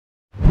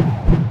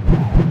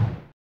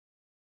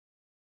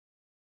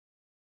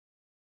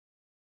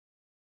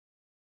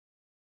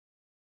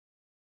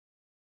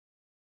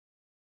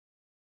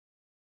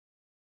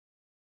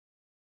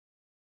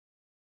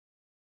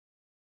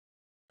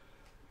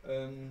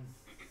Um,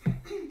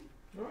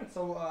 all right,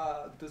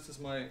 so this is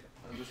my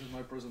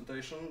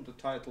presentation. The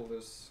title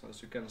is,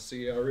 as you can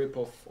see, a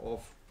rip-off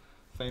of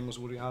famous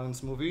Woody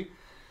Allen's movie.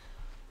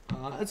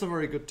 It's a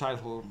very good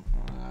title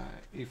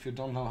if you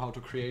don't know how to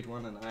create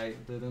one, and I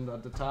didn't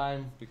at the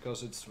time,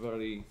 because it's a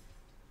very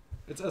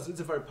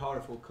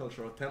powerful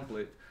cultural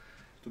template.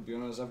 To be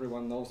honest,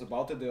 everyone knows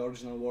about it. The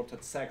original word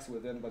had sex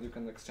within, but you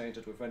can exchange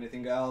it with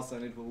anything else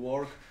and it will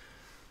work.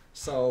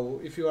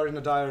 So if you are in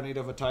a dire need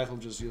of a title,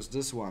 just use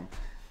this one.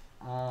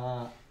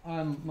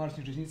 I'm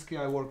Marcin Rzeźnicki.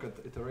 I work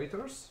at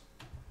Iterators.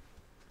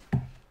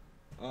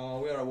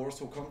 We are a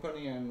Warsaw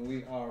company and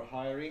we are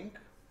hiring.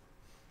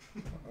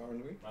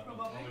 Aren't we?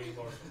 Probably.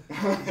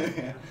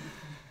 Yeah.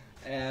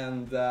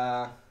 And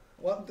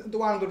well, the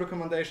one good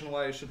recommendation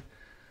why you should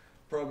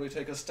probably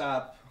take a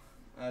step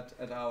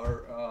at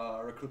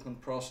our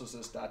recruitment process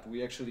is that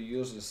we actually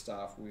use this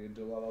stuff. We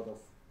do a lot of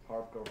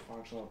hardcore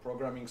functional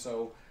programming,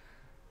 so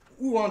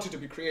we want you to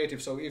be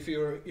creative. So if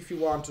you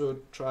want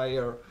to try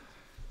your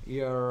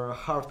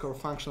hardcore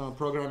functional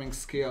programming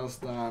skills,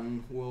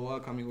 then we'll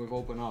welcome you with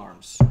open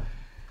arms.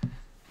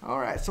 All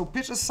right, so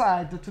pitch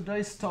aside,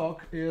 today's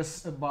talk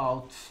is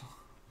about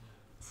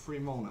free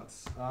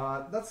monads.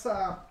 That's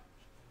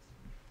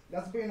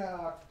been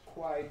a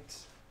quite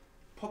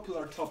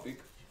popular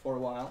topic for a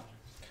while.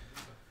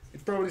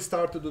 It probably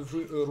started with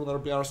Runar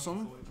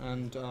Bjarson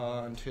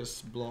and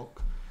his blog,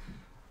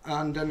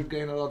 and then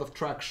gained a lot of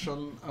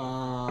traction.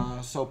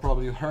 So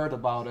probably you heard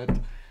about it.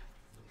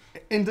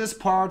 In this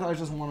part, I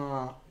just want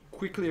to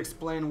quickly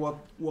explain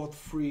what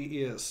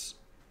free is,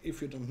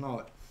 if you don't know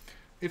it.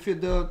 If you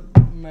do,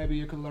 maybe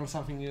you can learn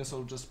something new,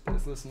 so just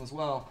please listen as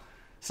well.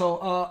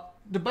 So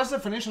the best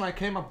definition I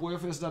came up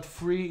with is that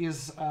free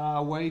is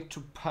a way to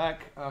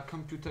pack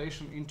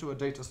computation into a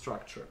data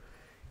structure.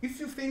 If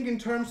you think in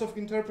terms of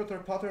interpreter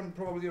pattern,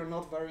 probably you're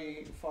not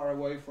very far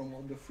away from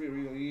what the free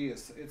really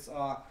is.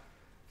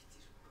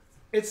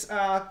 It's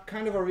a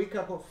kind of a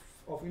recap of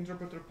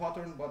interpreter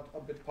pattern, but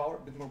a bit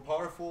more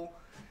powerful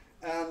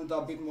and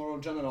a bit more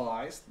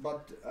generalized.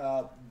 But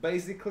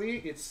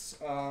basically,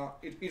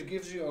 it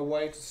gives you a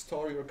way to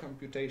store your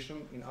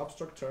computation in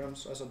abstract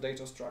terms as a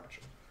data structure.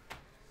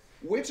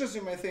 Which, as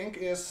you may think,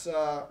 is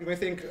you may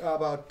think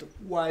about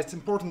why it's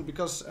important,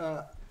 because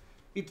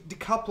it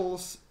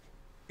decouples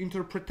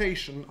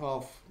interpretation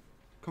of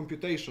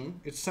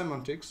computation, its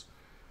semantics,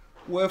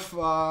 with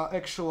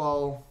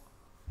actual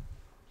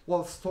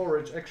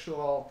storage,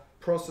 actual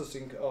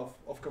processing of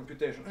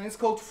computation. And it's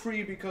called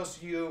free because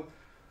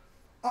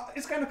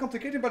it's kind of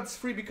complicated, but it's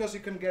free because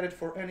you can get it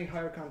for any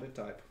higher counted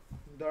type.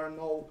 There are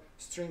no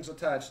strings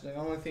attached. The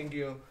only thing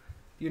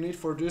you need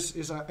for this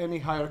is any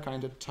higher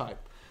counted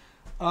type.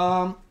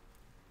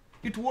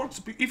 It works,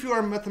 if you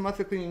are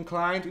mathematically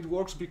inclined, it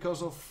works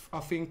because of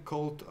a thing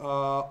called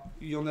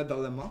Yoneda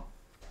lemma,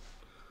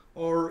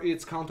 or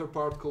its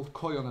counterpart called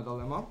Koyoneda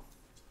lemma.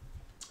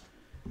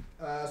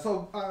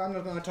 So I'm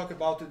not going to talk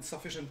about it. It's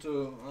sufficient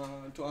to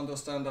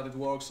understand that it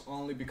works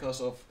only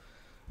because of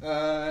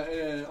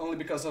any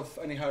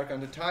higher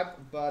counted type.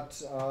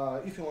 But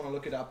if you want to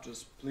look it up,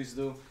 just please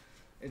do.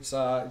 It's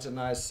a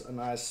nice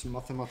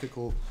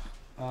mathematical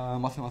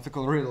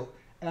riddle.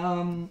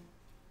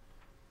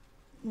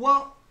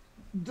 Well,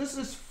 this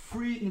is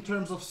free in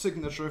terms of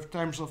signature, in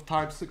terms of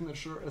type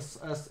signature,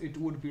 as it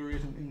would be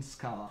written in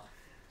Scala.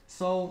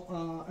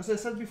 So, as I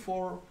said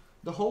before,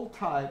 the whole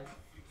type,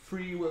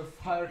 free with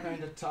higher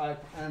kind of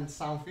type and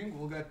something,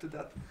 we'll get to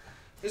that,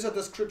 is a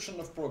description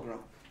of program.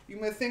 You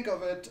may think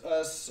of it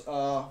as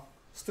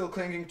still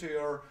clinging to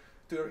your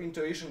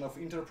intuition of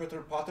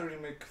interpreter pattern. You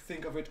may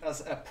think of it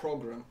as a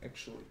program,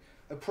 actually.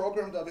 A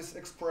program that is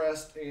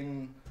expressed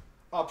in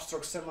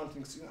abstract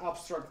semantics, in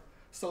abstract,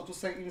 so to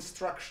say,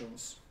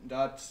 instructions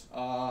that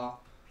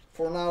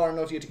for now are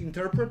not yet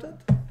interpreted,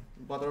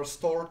 but are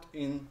stored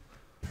in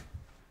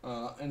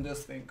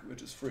this thing,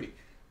 which is free.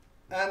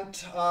 And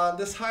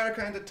this higher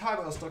kind of type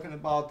I was talking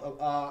about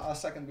a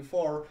second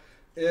before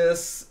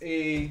is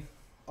a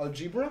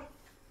algebra,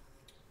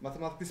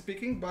 mathematically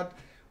speaking, but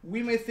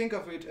we may think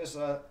of it as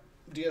a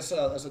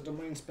DSL, as a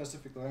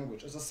domain-specific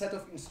language, as a set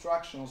of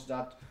instructions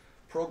that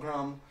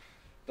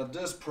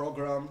this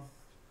program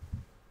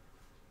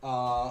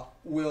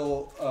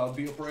will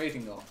be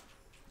operating on.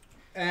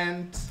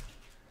 And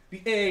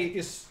the A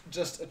is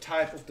just a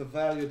type of the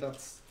value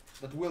that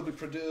will be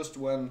produced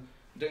when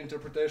the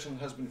interpretation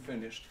has been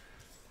finished.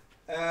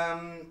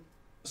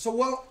 So,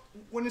 well,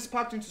 when it's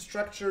packed into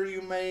structure,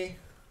 you may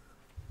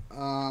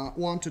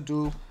want to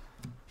do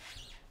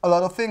a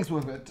lot of things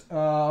with it.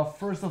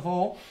 First of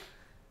all,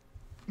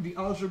 the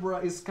algebra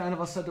is kind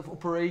of a set of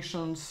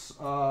operations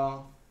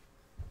that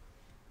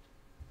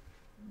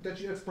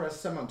you express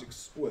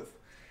semantics with.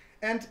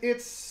 And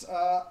it's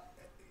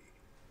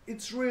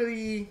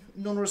really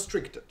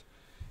non-restricted.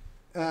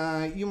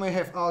 You may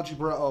have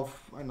algebra of,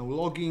 I know,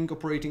 logging,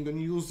 operating on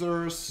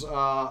users,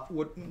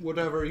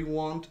 whatever you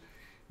want.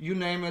 You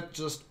name it,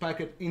 just pack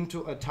it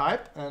into a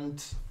type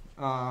and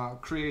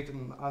create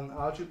an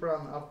algebra,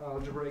 an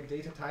algebraic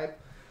data type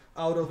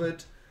out of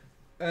it,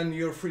 and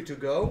you're free to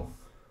go.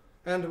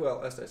 And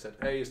well, as I said,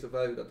 A is the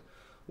value that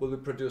will be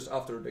produced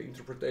after the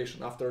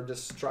interpretation, after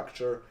this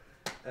structure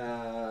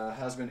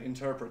has been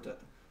interpreted.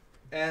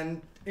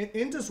 And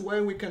in this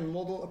way, we can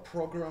model a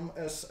program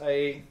as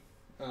a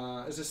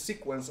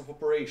sequence of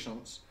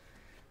operations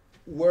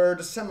where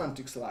the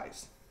semantics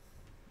lies.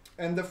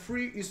 And the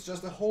free is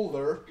just a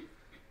holder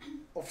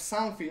of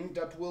something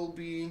that will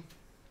be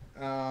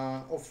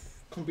of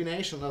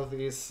combination of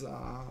these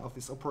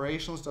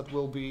operations that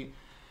will be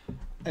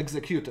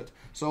executed.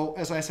 So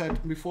as I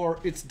said before,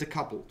 it's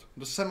decoupled.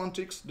 The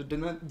semantics, the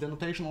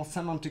denotational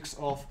semantics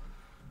of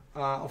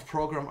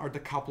program are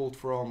decoupled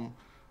from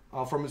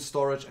its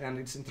storage and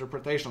its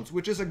interpretations,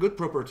 which is a good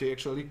property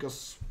actually,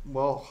 because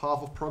well,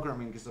 half of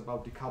programming is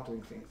about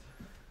decoupling things.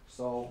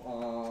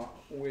 So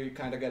we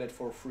kind of get it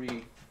for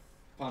free,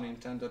 pun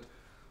intended,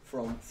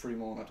 from free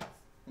monad.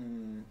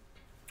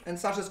 And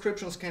such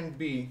descriptions can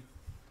be,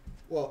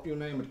 well, you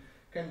name it,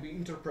 can be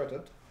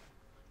interpreted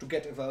to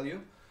get a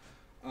value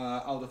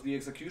out of the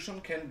execution,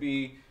 can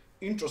be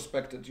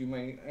introspected. You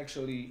may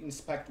actually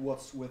inspect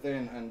what's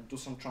within and do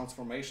some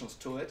transformations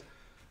to it,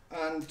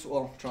 and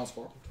well,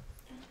 transform it.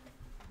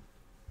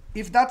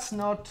 If that's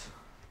not,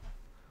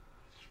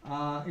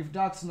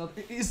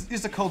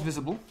 is the code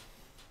visible?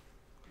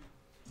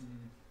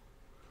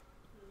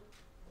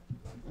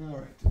 All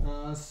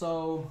right.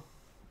 So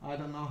I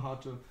don't know how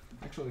to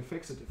actually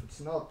fix it if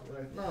it's not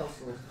right now.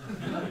 So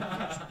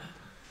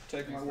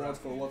take my word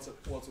for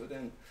what's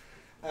within.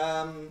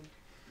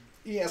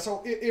 Yeah.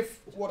 So if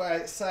what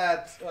I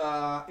said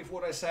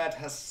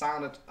has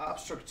sounded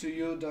abstract to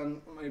you,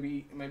 then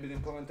maybe the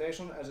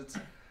implementation as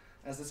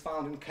it's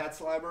found in Cat's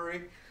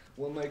library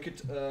will make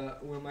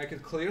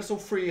it clear. So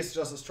free is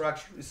just a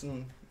structure. It's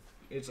an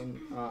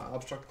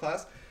abstract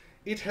class.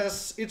 It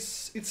has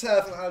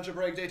itself an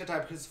algebraic data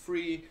type.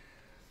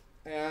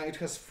 It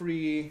has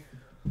three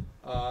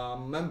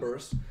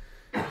members.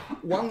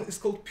 One is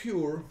called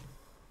pure,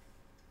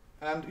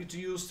 and it's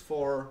used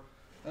for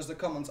as the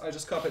comments. I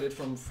just copied it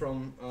from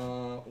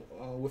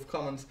with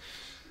comments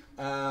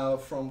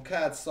from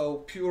Cat. So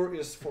pure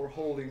is for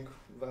holding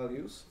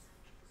values.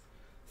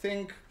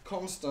 Think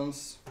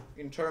constants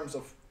in terms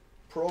of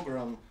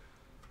program,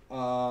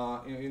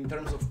 in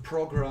terms of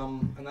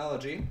program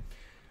analogy.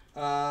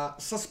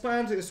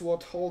 Suspend is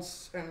what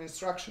holds an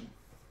instruction.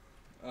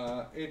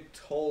 It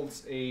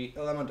holds a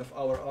element of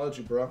our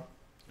algebra.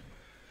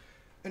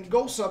 And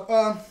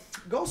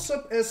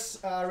GoSub is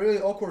a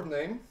really awkward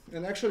name,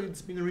 and actually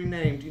it's been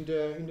renamed in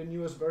the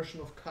newest version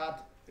of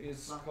CAT.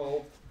 Is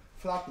called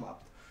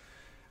flatmapped.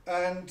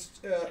 And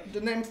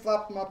the name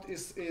flatmapped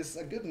is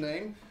a good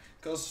name,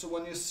 because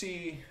when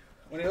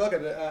you look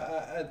at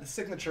the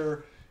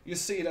signature, you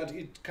see that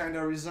it kind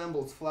of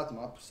resembles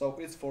flatmap. So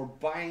it's for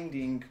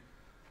binding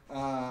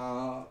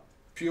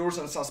pures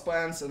and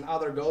suspends and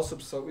other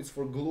GoSubs, so it's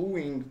for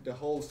gluing the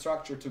whole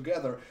structure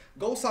together.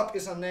 GoSub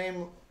is a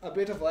name a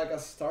bit of like a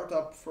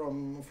startup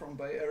from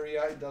Bay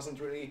Area. It doesn't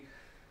really,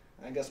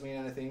 I guess, mean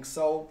anything.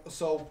 So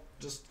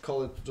just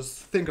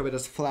think of it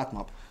as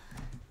flatmap.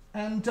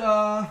 And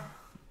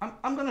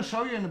I'm going to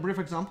show you in a brief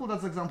example.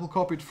 That's example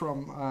copied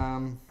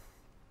from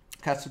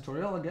Cat's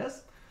tutorial, I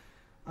guess.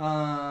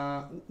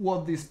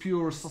 What these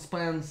pure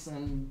suspense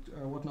and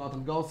whatnot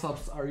and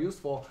GoSubs are used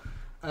for.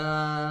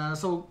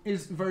 So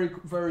it's very,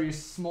 very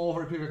small,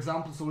 very quick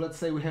example. So let's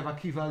say we have a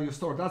key value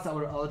store. That's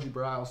our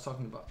algebra I was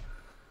talking about.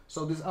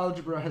 So this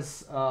algebra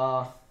has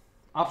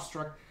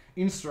abstract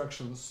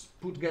instructions,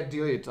 put, get,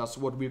 delete. That's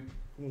what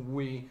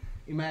we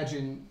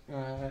imagine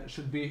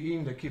should be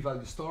in the key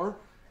value store.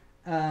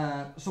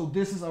 So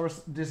this is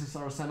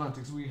our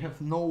semantics. We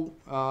have no,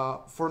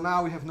 for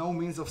now we have no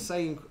means of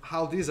saying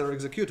how these are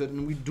executed,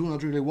 and we do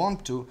not really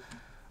want to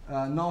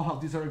know how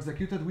these are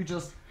executed. We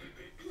just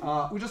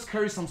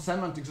carry some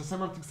semantics. The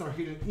semantics are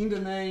hidden in the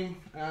name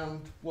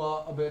and,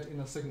 well, a bit in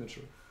a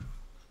signature.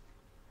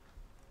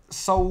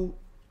 So,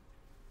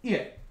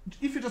 yeah,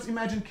 if you just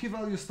imagine key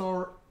value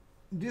store,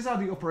 these are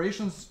the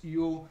operations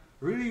you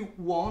really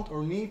want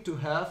or need to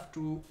have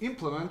to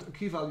implement a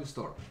key value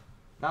store.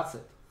 That's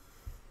it.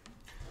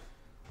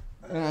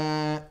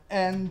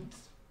 And,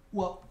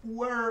 well,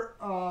 where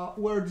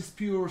these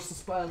pure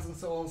suspense and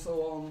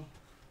so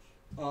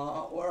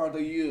on, where are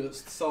they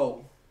used?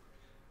 So,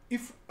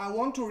 if I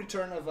want to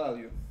return a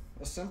value,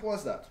 as simple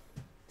as that,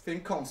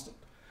 think constant.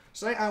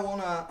 Say I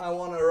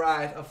wanna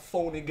write a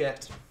phony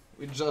get,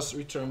 which just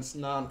returns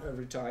none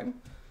every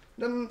time,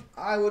 then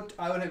I would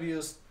have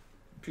used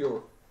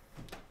pure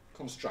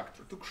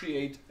constructor to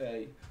create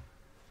a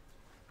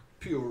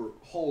pure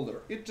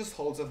holder. It just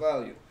holds a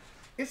value.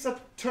 It's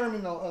a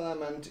terminal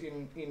element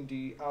in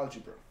the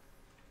algebra.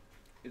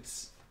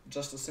 It's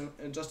just a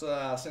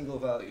single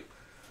value,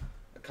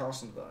 a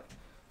constant value.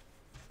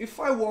 If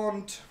I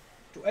want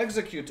to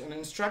execute an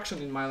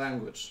instruction in my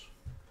language,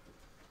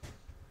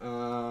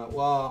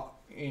 well,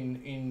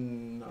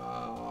 in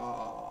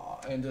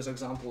this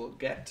example,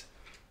 get,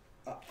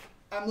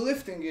 I'm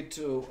lifting it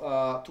to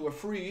a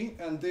free,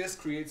 and this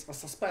creates a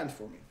suspend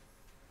for me.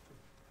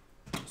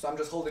 So I'm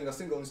just holding a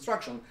single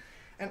instruction,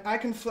 And I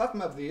can flat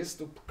map these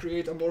to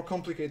create a more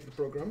complicated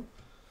program.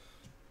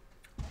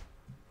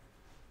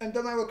 And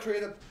then I will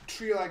create a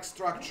tree-like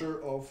structure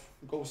of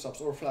go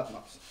subs or flat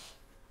maps.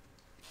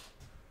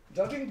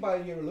 Judging by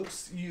your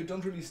looks, you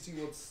don't really see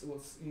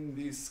what's in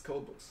these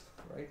code books,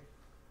 right?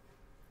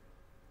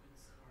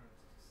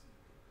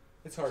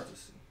 It's hard to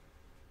see.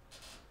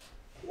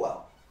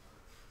 Well,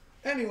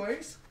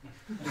 anyways.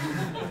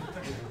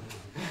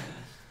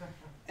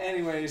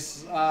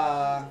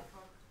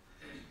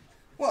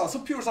 Well, so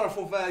pures are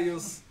for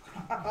values.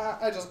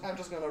 I'm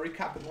just gonna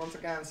recap it once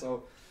again,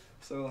 so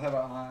you'll have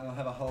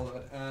a hold of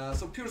it.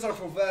 So pures are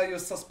for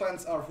values,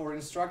 suspends are for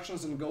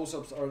instructions, and go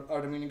subs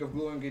are the meaning of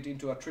gluing it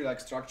into a tree-like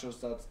structures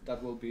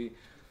that will be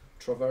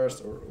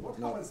traversed or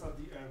whatnot. What happens at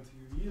the end?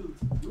 You yield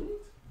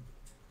unit?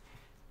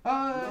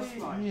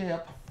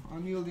 Yep,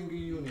 I'm yielding a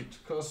unit,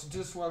 because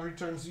this one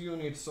returns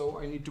unit, so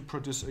I need to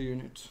produce a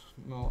unit.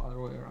 No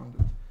other way around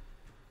it.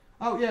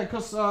 Oh yeah,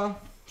 because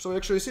so we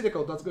actually see the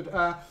code, that's good.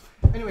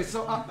 Anyway,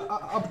 so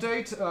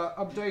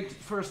update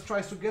first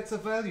tries to get the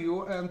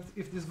value, and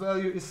if this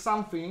value is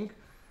something,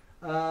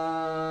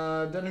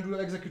 then it will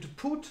execute a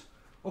put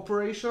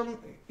operation,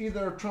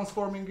 either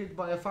transforming it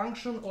by a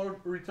function or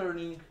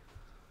returning,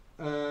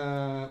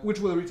 which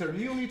will return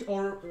unit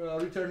or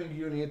returning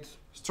unit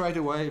straight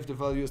away if the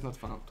value is not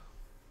found.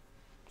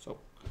 So,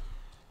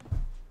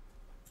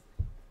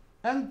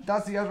 and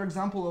that's the other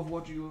example of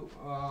what you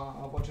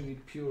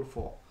need pure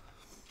for.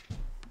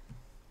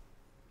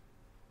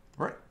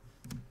 Right.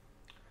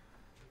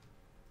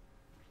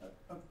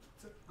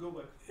 Go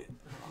back.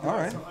 All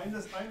right. So I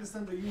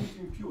understand the unit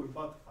in pure,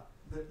 but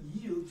the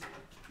yield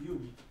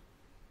unit.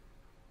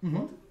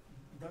 Mm-hmm.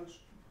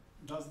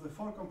 Does the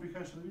for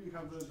comprehension really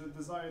have the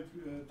desired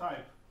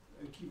type?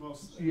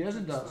 Keybox? Yes,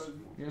 it does.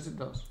 Yes, it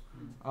does.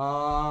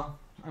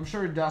 I'm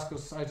sure it does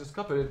because I just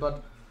copied it.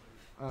 But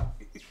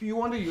if you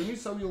want a unit,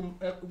 so you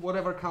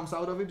whatever comes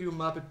out of it, you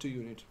map it to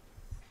unit,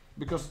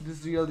 because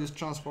this yield is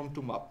transformed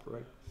to map,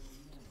 right?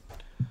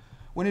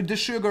 When you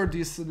desugar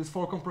this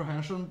for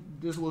comprehension,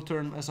 this will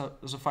turn as a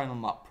final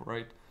map,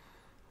 right,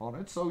 on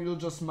it. So you'll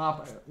just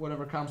map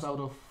whatever comes out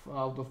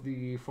of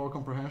the for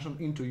comprehension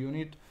into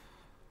unit,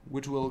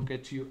 which will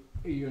get you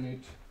a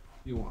unit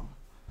you want.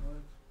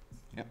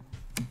 Yeah.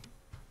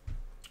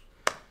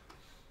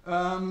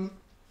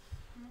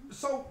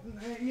 So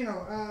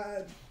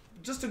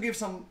just to give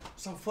some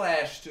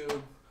flash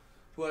to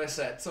what I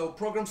said. So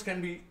programs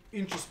can be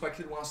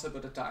introspected one step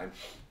at a time.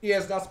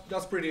 Yes,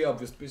 that's pretty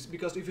obvious,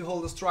 because if you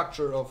hold a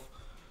structure of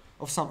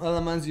some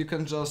elements, you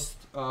can just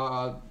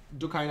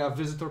do kind of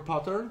visitor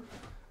pattern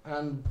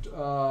and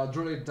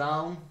drill it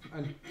down,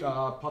 and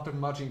pattern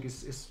matching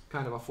is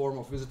kind of a form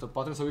of visitor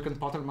pattern, so you can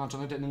pattern match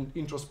on it and then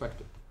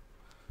introspect it.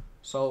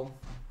 So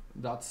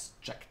that's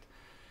checked.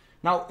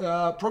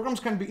 Now programs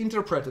can be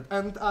interpreted,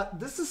 and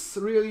this is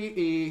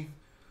really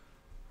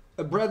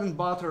a bread and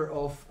butter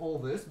of all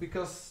this,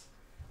 because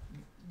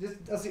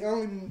that's the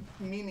only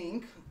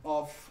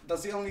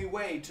that's the only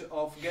way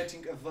of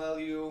getting a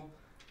value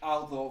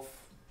out of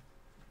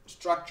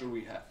structure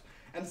we have.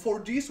 And for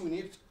this we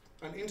need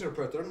an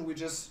interpreter,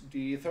 which is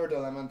the third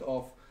element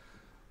of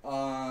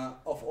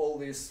all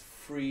these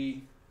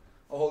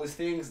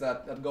things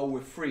that go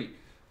with free.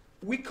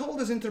 We call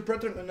this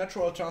interpreter a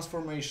natural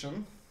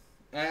transformation,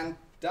 and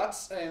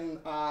that's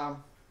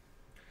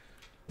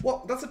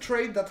that's a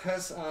trait that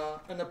has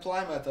an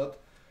apply method,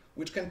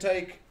 which can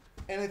take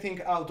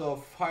anything out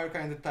of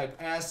hierarchy type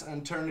S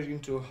and turn it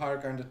into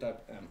hierarchy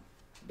type M.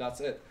 That's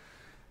it.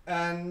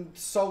 And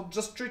so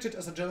just treat it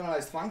as a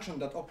generalized function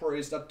that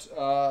operates, that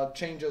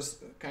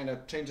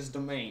changes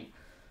domain.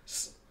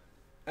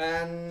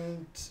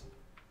 And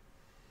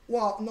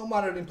well, no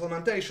matter the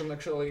implementation,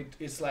 actually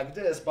it's like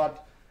this,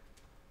 but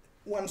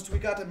once we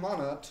got a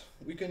monad,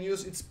 we can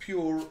use its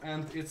pure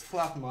and its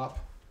flat map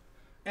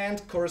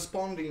and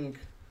corresponding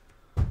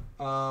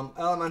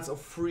elements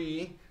of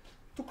free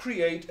to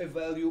create a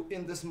value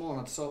in this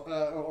monad. So,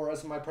 or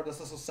as my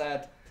predecessor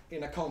said,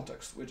 in a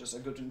context, which is a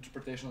good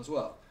interpretation as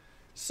well.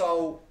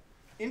 So,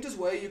 in this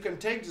way, you can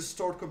take this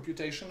stored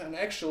computation and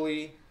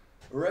actually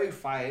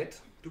reify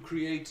it to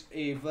create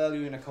a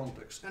value in a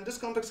context. And this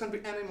context can be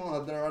any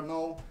monad. There are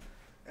no,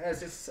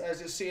 as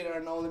you see, there are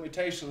no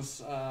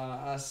limitations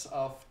as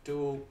of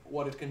to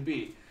what it can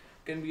be.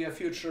 It can be a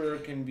future,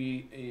 it can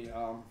be a,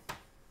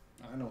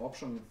 I don't know,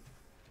 option.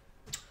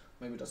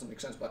 Maybe it doesn't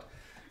make sense, but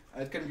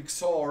it can be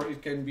XOR,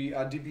 it can be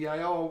a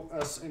DBIO,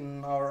 as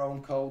in our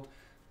own code,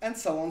 and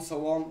so on,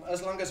 so on.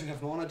 As long as you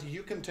have monad,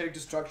 you can take the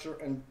structure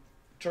and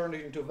turn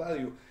it into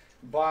value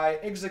by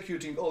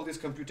executing all these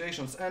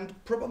computations. And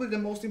probably the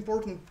most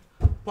important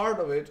part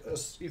of it,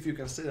 is, if you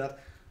can see that,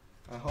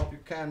 I hope you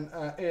can,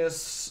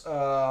 is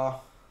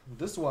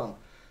this one.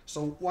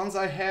 So once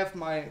I have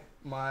my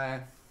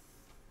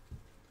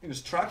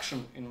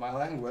instruction in my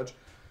language,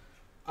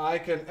 I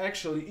can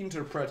actually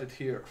interpret it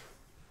here.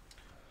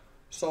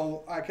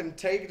 So I can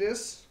take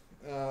this,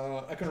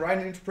 I can write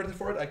an interpreter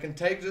for it, I can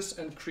take this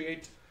and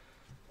create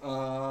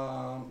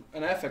an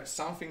effect,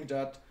 something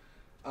that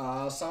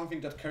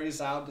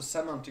carries out the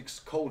semantics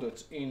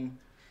coded in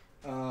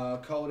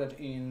coded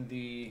in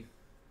the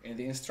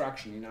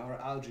instruction in our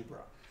algebra.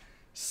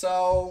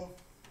 So,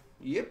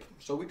 yep.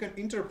 So we can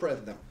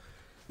interpret them.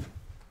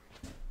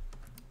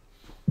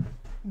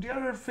 The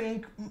other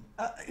thing,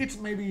 it's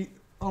maybe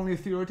only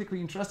theoretically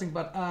interesting,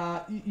 but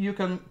you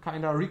can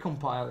kind of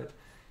recompile it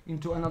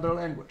into another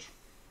language.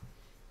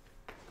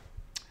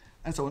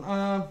 And so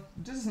on.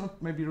 This is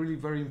not maybe really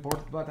very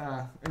important, but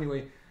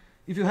anyway,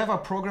 if you have a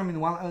program in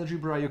one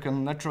algebra, you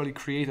can naturally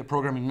create a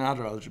program in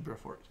another algebra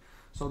for it.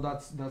 So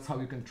that's how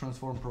you can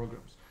transform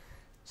programs.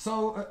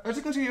 So as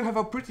you can see, you have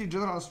a pretty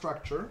general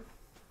structure.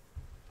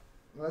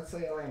 Let's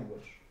say a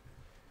language,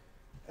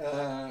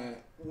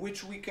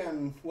 which we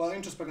can, well,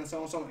 introspect and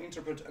so on,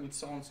 interpret and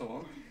so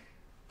on.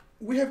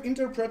 We have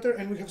interpreter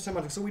and we have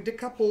semantics. So we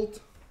decoupled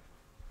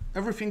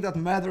everything that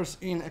matters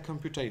in a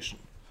computation.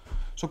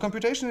 So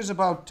computation is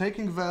about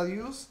taking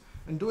values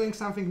and doing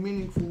something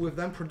meaningful with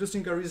them,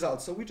 producing a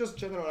result. So we just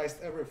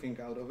generalized everything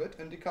out of it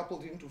and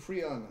decoupled into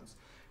three elements: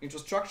 into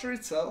structure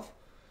itself,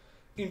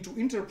 into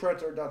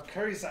interpreter that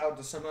carries out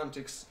the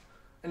semantics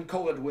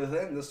encoded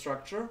within the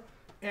structure,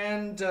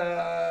 and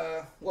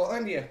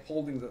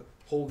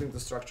holding the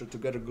structure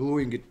together,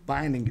 gluing it,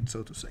 binding it,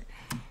 so to say.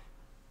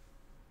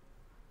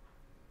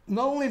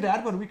 Not only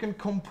that, but we can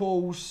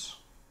compose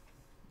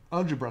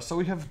algebra. So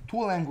we have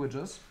two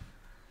languages.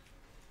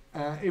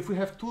 If we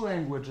have two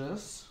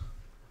languages,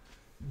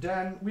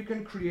 then we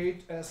can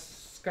create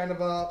kind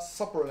of a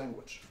super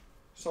language.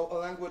 So a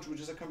language which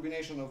is a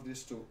combination of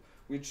these two,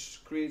 which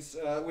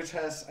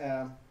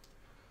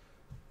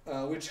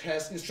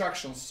has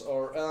instructions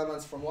or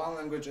elements from one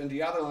language and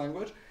the other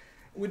language.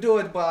 We do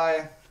it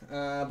by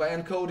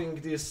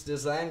encoding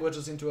these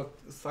languages into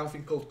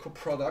something called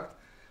coproduct,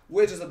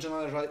 which is a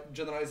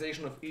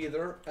generalization of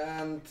either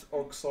and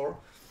or XOR.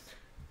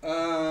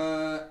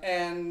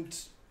 And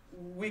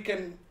we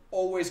can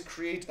always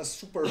create a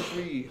super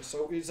tree.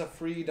 So it's a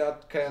tree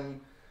that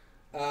can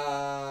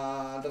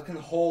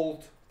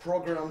hold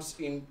programs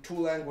in two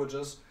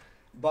languages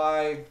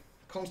by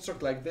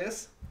construct like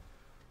this.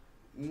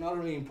 Not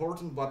really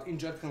important, but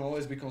inject can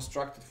always be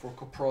constructed for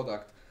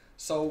coproduct.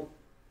 So,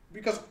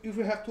 because if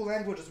we have two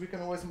languages, we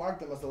can always mark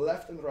them as the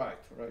left and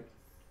right, right?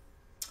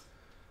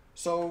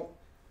 So,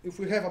 if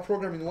we have a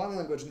program in one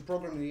language and a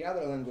program in the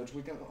other language,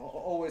 we can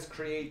always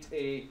create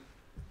a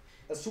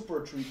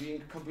super tree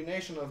being a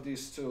combination of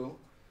these two,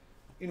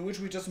 in which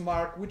we just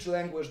mark which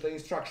language the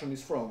instruction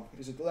is from.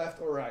 Is it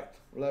left or right,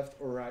 left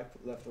or right,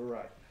 left or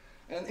right?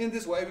 And in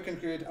this way, we can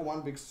create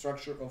one big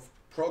structure of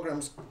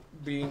programs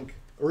being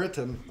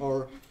written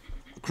or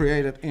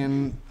created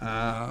in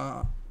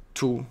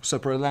two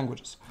separate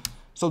languages.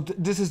 So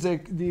this is the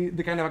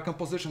kind of a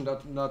composition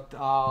that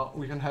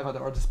we can have at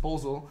our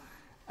disposal.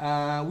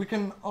 We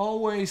can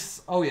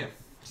always,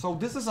 so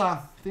this is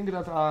a thing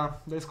that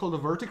is called a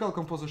vertical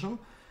composition.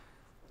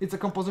 It's a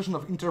composition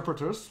of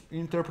interpreters.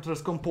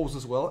 Interpreters compose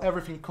as well.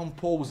 Everything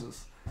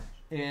composes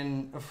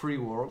in a free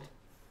world.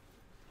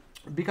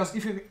 Because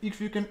if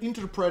you can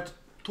interpret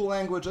two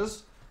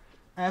languages,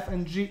 F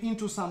and G,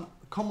 into some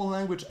common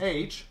language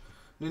H,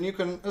 then you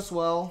can as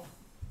well,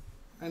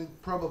 and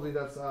probably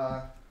that's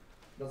a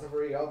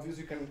very obvious,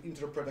 you can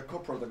interpret a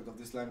coproduct of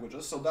these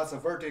languages. So that's a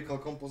vertical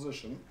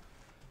composition.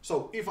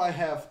 So if I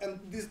have, and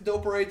the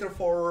operator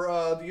for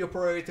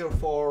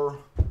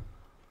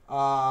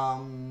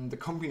the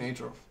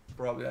combinator,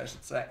 probably I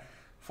should say,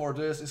 for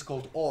this is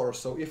called OR.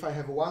 So if I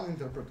have one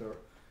interpreter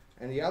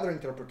and the other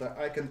interpreter,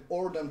 I can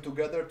OR them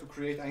together to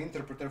create an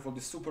interpreter for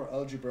the super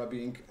algebra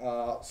being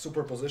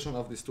superposition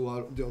of these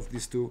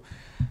two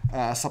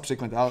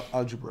subsequent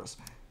algebras.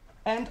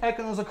 And I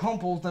can also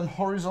compose them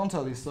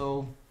horizontally.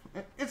 So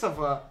it's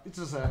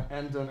just an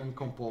end and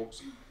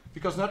compose,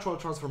 because natural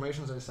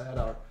transformations, as I said,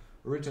 are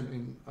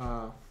written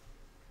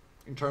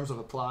in terms of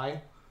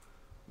apply,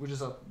 which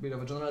is a bit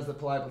of a generalized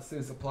apply, but still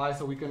is apply.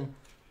 So we can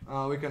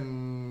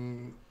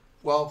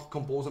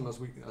compose them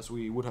as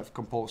we would have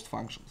composed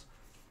functions.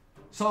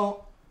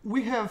 So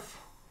we have,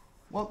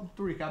 well,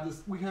 to recap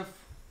this, we have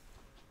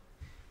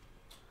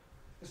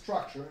a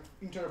structure,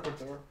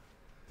 interpreter,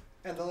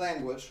 and a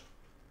language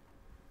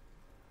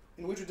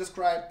in which we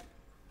describe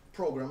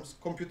programs,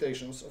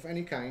 computations of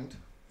any kind,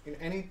 in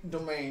any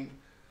domain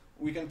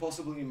we can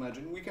possibly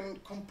imagine. We can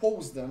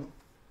compose them,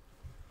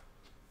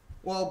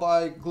 well,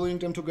 by gluing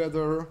them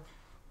together,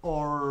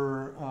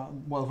 or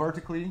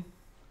vertically,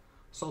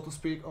 so to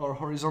speak, or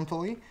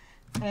horizontally,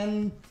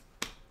 and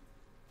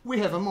we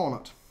have a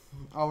monad.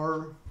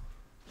 Our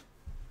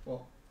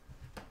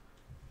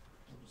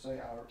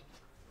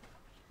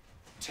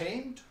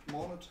tamed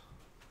monad,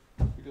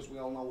 because we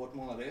all know what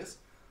monad is.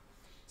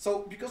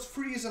 So because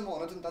free is a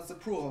monad, and that's the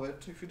proof of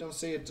it. If you don't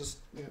see it, just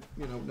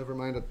never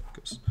mind it,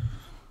 because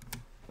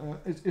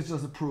it's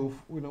just a proof.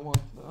 We don't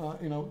want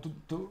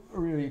to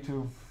really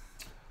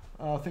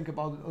think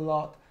about it a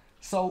lot.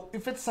 So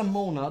if it's a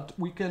monad,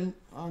 we can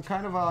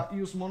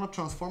use monad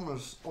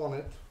transformers on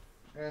it,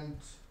 and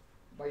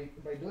by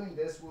doing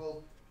this,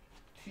 we'll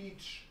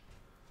teach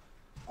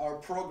our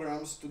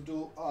programs to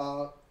do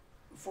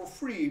for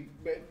free,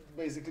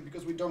 basically,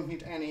 because we don't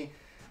need any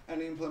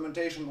any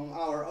implementation on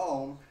our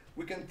own,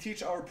 we can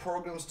teach our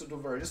programs to do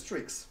various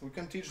tricks. We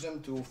can teach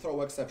them to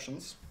throw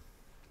exceptions.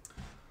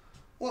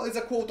 Well, it's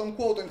a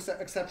quote-unquote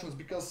exceptions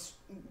because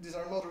these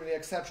are not really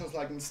exceptions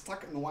like in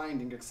stuck and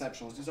winding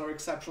exceptions. These are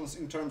exceptions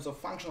in terms of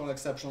functional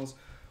exceptions,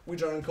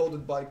 which are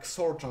encoded by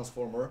XOR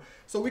transformer.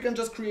 So we can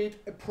just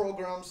create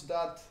programs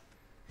that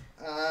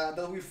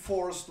that we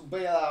force to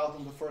bail out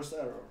on the first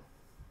error.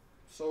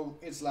 So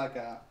it's like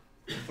a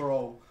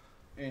throw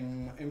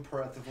in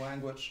imperative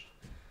language.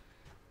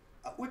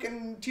 We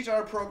can teach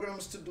our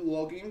programs to do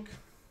logging,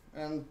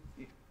 and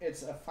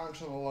it's a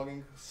functional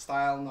logging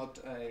style, not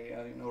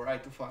a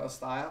write to file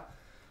style,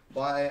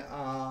 by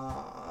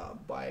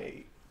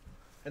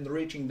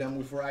enriching them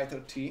with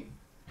writer T,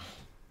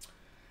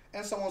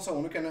 and so on and so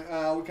on. We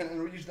can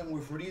enrich them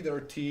with reader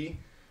T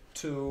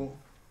to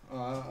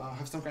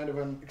have some kind of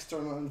an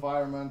external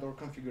environment or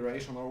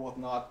configuration or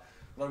whatnot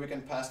that we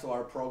can pass to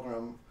our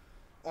program,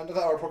 and that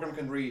our program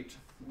can read.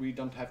 We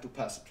don't have to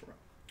pass it through.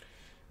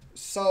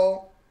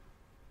 So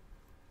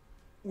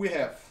we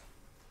have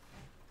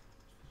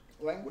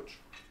language.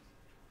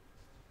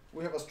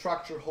 We have a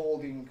structure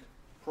holding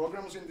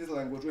programs in this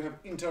language. We have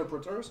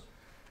interpreters,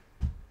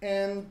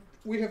 and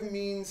we have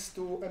means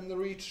to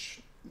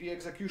enrich the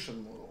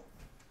execution model.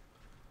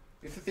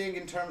 If you think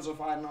in terms of,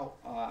 I don't know,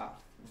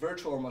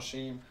 virtual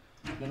machine,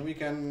 then we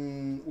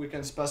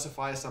can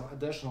specify some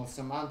additional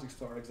semantics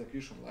to our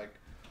execution, like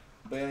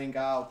bailing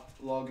out,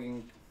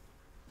 logging,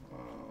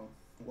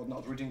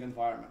 whatnot, reading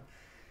environment.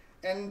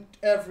 And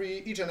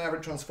each and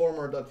every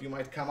transformer that you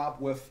might come up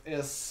with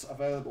is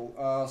available.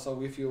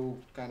 So if you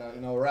kind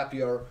of wrap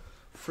your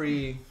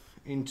free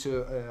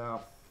into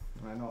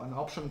an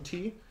option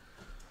T,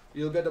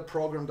 you'll get a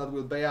program that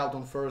will bail out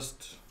on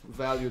first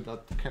value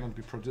that cannot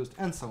be produced,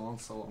 and so on,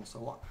 so on,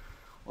 so on.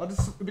 Well,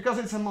 because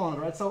it's a monad,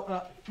 right?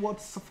 So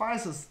what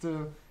suffices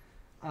to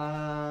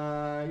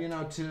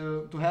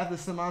to have the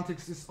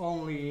semantics is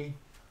only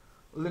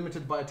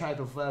limited by type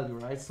of value,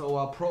 right? So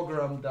a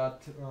program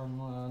that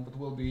that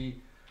will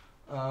be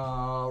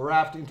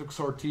wrapped into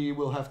XOR T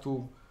will have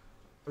to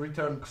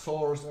return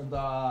XORs, and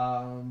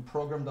a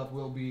program that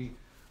will be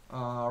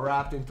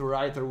wrapped into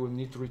writer will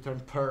need to return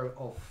pair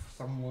of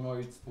some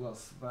monoids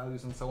plus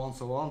values, and so on,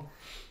 so on.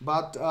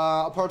 But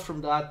apart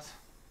from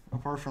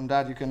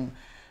that, you can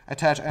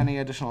attach any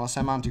additional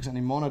semantics,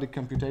 any monadic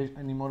computation,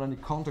 any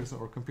monadic context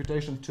or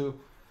computation to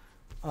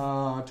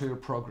your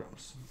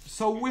programs.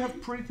 So we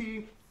have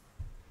pretty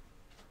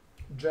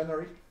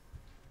generic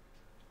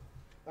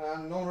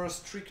and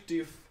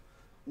non-restrictive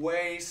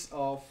ways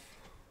of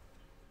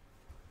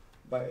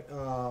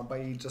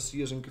by just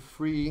using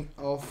free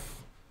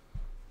of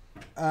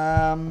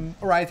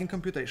writing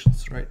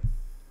computations, right?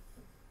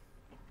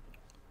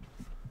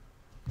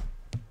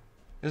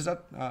 Is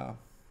that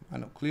I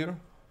know clear?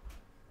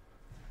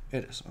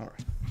 It is, all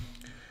right.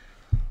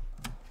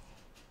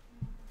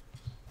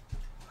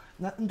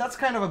 Now, that's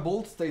kind of a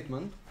bold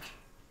statement,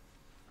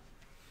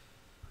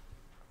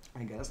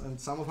 I guess, and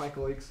some of my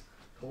colleagues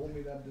told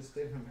me that this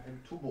statement may be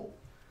too bold.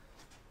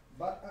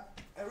 But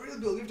I really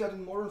believe that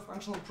in modern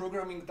functional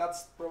programming,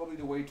 that's probably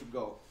the way to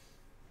go.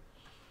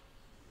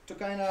 To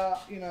kind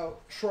of,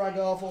 shrug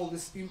off all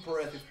this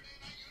imperative.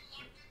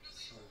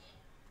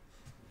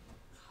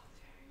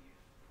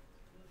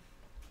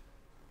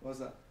 What's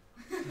that?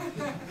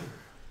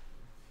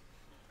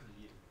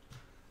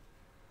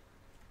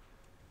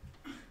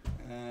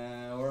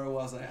 Where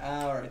was I?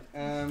 All right.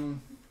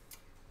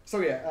 So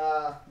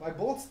yeah, my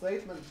bold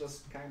statement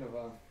just kind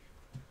of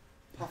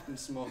puffed in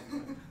smoke.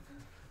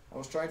 I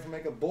was trying to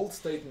make a bold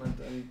statement,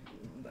 and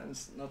then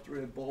it's not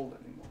really bold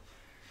anymore.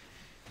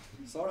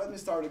 So let me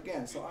start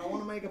again. So I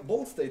want to make a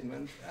bold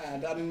statement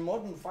that in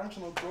modern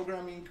functional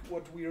programming,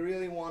 what we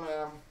really want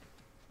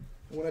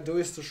to do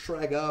is to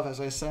shrug off, as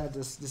I said,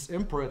 this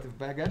imperative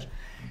baggage.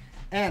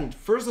 And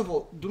first of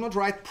all, do not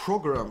write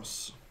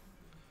programs,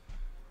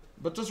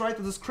 but just write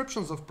the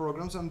descriptions of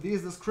programs, and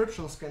these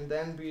descriptions can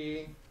then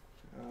be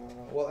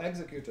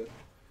executed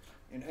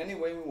in any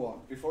way we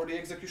want. Before the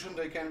execution,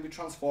 they can be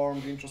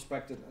transformed,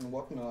 introspected, and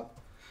whatnot.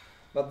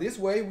 But this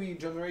way, we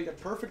generate a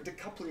perfect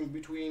decoupling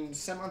between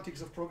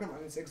semantics of program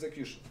and its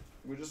execution.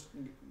 We just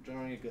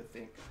generate a good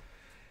thing.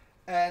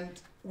 And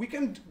we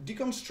can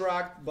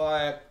deconstruct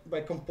by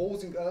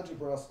composing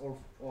algebras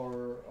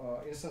or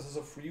instances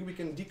of free. We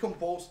can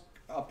decompose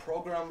a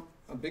program,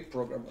 a big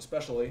program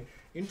especially,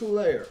 into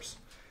layers.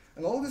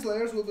 And all these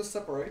layers will be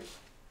separate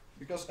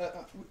because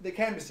they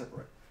can be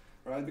separate,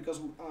 right? Because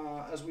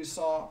as we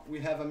saw, we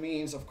have a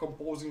means of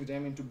composing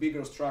them into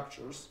bigger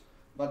structures,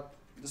 but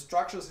the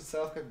structures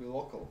itself can be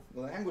local.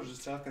 The language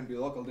itself can be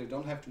local. They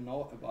don't have to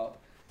know about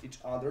each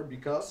other,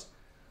 because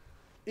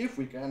if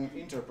we can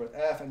interpret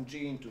f and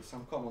g into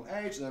some common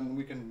h, then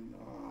we can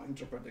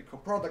interpret a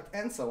coproduct,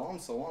 and so on,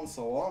 so on,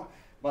 so on.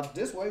 But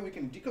this way we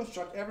can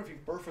deconstruct everything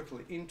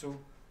perfectly into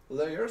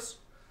layers,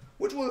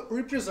 which will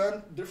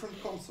represent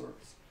different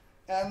concepts.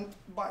 And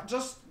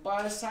just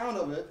by the sound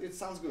of it, it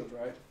sounds good,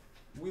 right?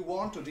 We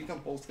want to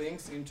decompose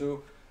things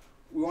into,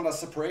 we want a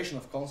separation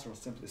of concerns,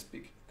 simply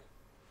speaking.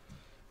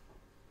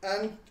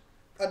 And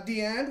at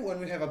the end, when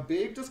we have a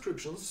big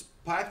descriptions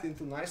packed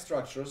into nice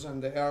structures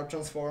and they are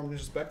transformed and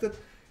respected,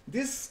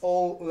 these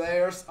all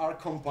layers are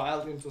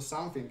compiled into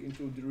something,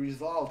 into the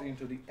result,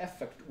 into the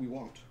effect we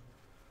want.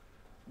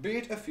 Be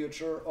it a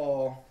feature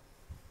or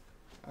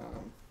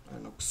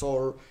an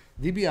XOR,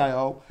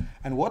 DBIO,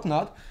 and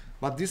whatnot,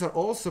 but these are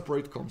all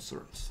separate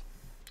concerns.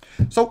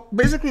 So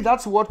basically,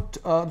 that's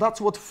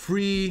what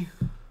free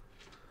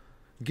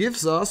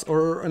gives us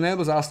or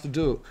enables us to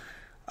do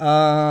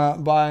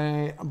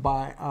by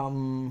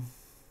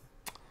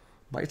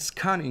its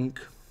scanning,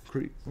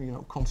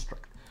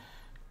 construct.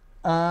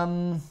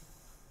 All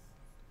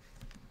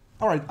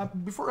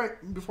right. Before I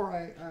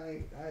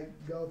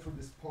go through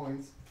these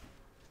points,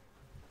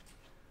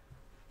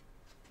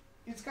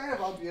 it's kind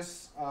of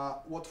obvious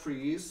what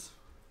free is.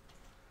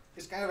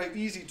 It's kind of like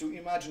easy to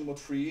imagine what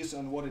free is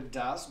and what it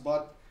does,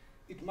 but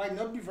it might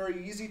not be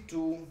very easy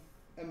to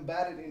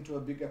embed it into a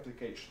big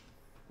application,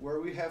 where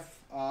we have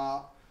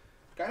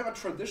kind of a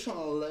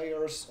traditional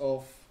layers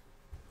of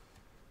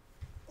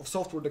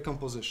software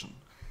decomposition.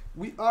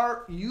 We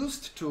are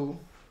used to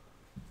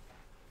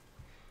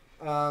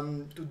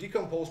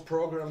decompose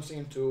programs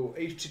into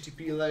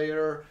HTTP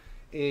layer,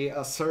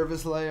 a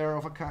service layer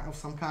of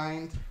some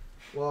kind,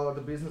 where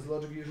the business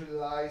logic usually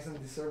lies, and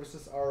the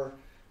services are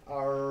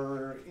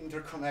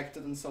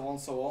interconnected and so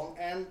on,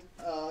 and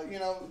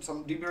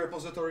some DB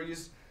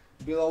repositories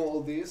below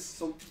all this.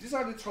 So these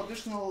are the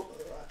traditional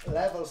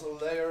levels or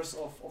layers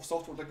of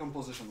software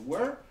decomposition,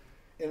 where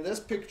in this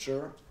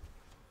picture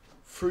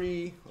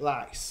free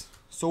lies.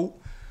 So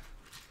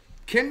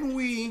can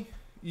we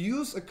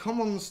use a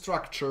common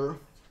structure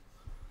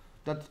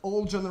that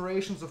all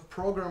generations of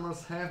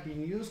programmers have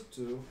been used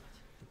to?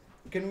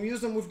 Can we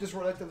use them with this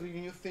relatively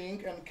new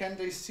thing, and can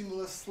they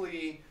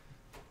seamlessly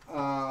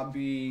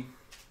be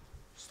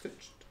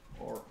stitched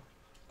or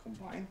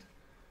combined?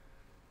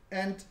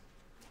 And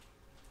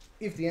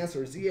if the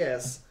answer is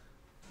yes,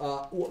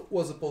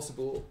 was the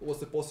possible or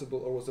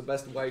was the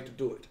best way to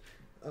do it?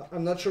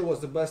 I'm not sure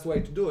what's the best way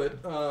to do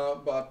it,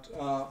 but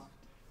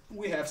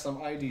we have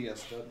some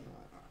ideas that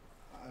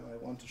I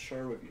want to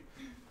share with you.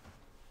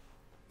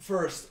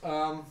 First,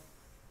 oh,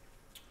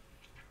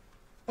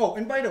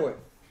 and by the way,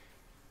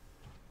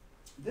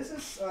 this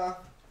is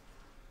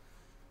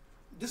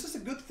a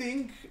good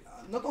thing,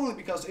 not only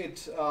because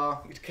it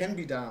can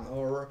be done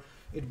or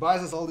it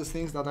buys us all these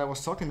things that I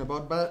was talking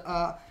about, but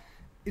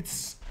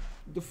it's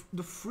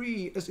the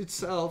free as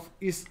itself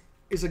is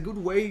a good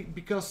way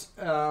because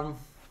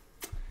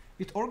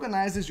it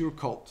organizes your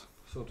code,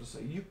 so to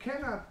say. You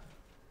cannot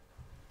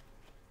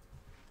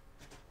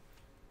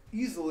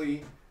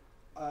easily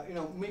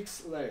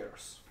mix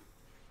layers.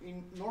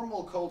 In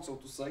normal code, so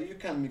to say, you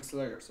can mix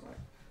layers, right?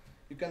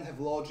 You can have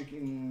logic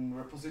in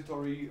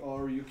repository,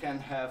 or you can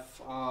have,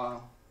 I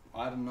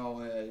don't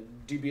know, a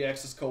DB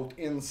access code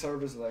in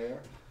service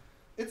layer.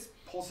 It's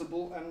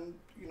possible, and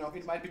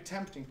it might be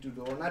tempting to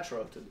do or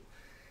natural to do.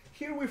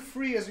 Here with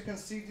free, as you can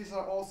see, these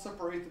are all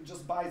separated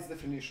just by its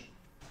definition.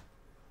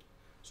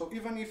 So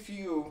even if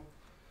you,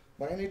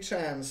 by any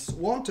chance,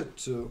 wanted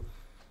to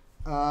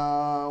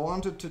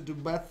do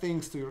bad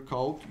things to your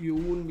code, you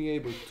wouldn't be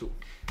able to.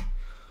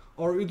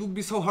 Or it would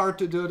be so hard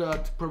to do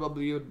that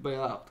probably you'd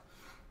bail out.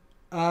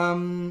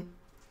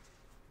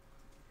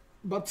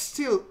 But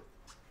still,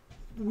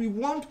 we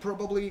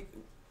probably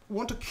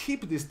want to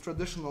keep these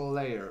traditional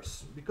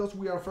layers because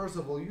we are first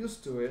of all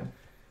used to it,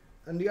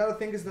 and the other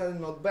thing is that it's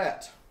not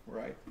bad,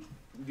 right?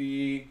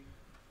 The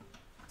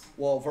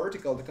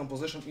vertical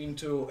decomposition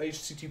into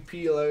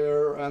HTTP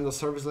layer and the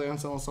service layer and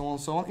so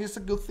on is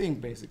a good thing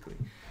basically.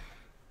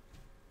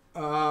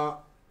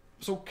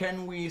 So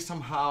can we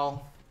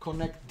somehow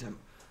connect them?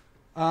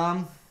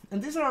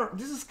 And this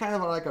is kind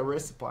of like a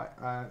recipe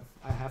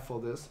I have for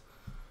this.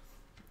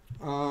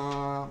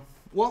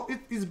 Well,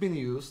 it's been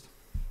used.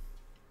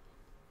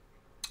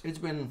 It's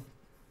been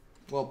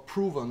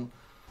proven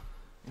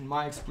in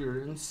my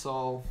experience,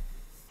 so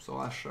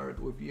I share it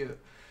with you.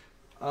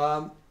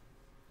 All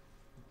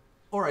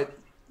right,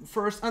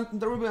 first, and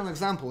there will be an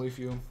example if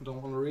you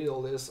don't want to read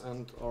all this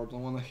or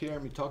don't want to hear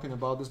me talking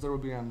about this. There will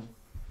be an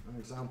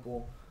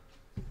example.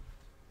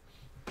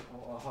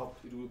 I hope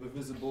it will be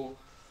visible.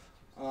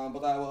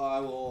 But I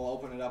will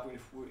open it up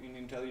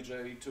in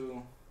IntelliJ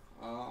to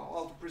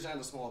present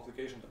a small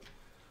application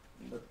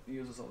that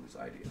uses all these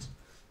ideas.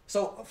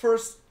 So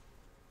first,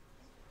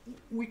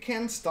 we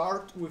can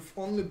start with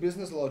only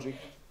business logic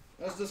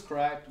as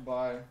described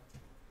by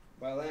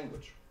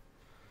language,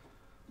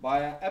 by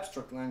an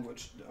abstract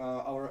language,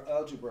 our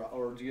algebra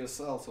or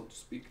DSL, so to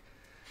speak.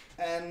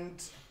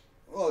 And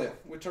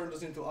we turn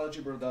this into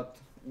algebra that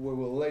we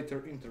will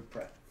later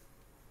interpret.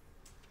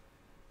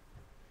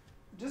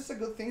 This is a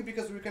good thing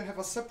because we can have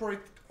a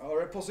separate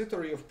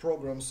repository of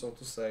programs, so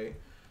to say,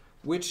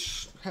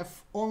 which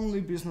have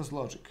only business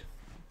logic.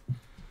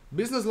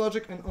 Business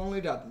logic and only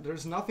that.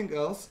 There's nothing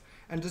else,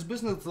 and this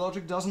business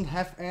logic doesn't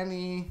have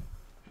any,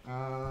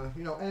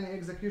 any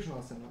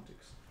executional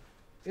semantics.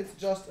 It's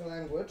just a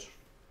language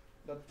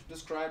that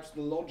describes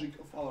the logic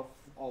of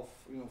our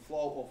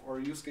flow of our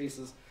use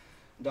cases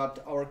that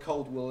our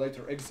code will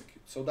later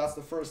execute. So that's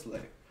the first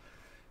layer.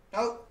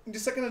 Now, the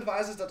second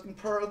advice is that in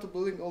parallel to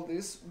building all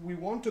this, we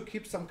want to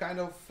keep some kind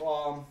of,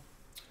 well,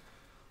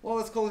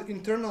 let's call it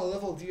internal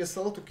level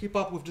DSL to keep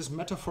up with this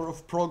metaphor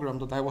of program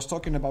that I was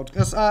talking about.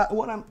 Because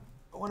what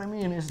I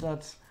mean is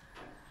that,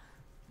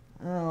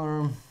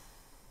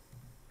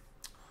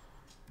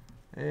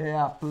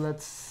 yeah,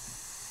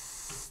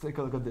 let's take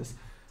a look at this.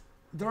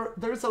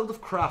 There is a lot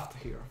of craft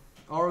here,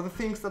 or the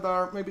things that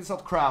are, maybe it's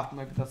not craft,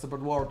 maybe that's a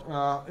bad word.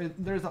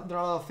 There are a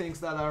lot of things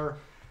that are,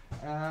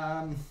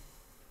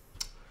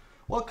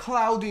 well,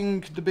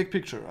 clouding the big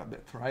picture a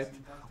bit, right?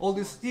 All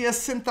this,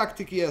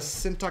 syntactic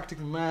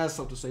mess,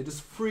 so to say. This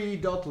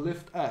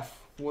free.liftf,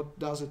 what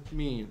does it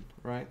mean,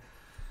 right?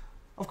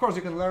 Of course,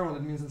 you can learn what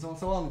it means and so on and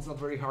so on. It's not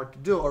very hard to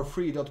do. Or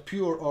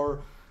free.pure,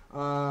 or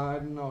I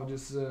don't know,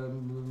 this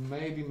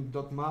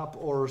maybe.map,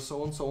 or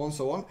so on, so on,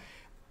 so on.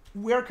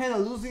 We are kind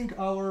of losing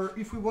our,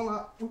 if we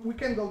wanna, we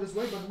can go this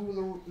way, but we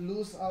will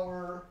lose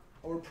our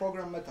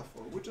program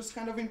metaphor, which is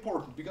kind of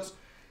important because,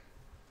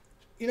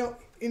 you know,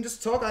 in this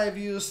talk I've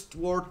used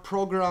word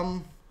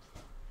program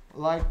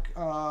like,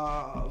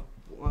 well,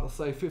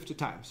 say 50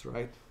 times,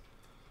 right?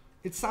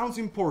 It sounds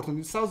important.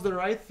 It sounds the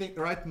right thing,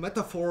 right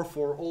metaphor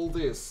for all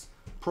this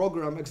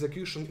program,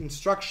 execution,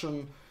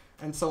 instruction,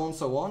 and so on and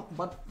so on.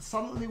 But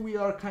suddenly we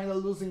are kind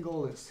of losing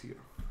all this here,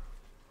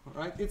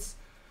 right? It's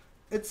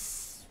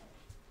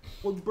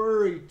well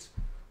buried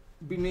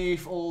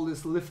beneath all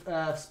these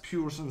liftfs,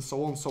 pures, and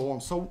so on, so on.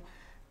 So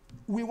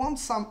we want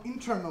some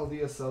internal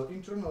DSL,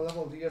 internal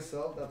level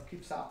DSL that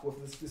keeps up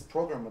with this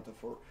program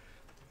metaphor.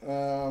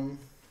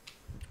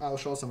 I'll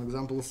show some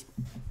examples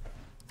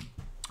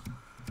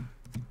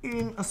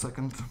in a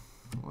second.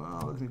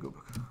 Well, let me go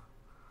back.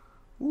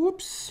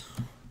 Whoops.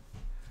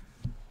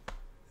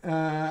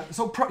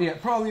 So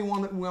probably we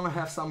want to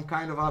have some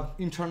kind of an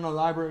internal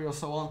library or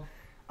so on,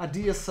 a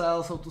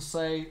DSL, so to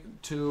say,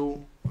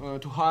 to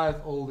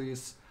hide all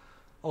these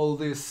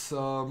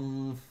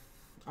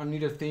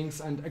unneeded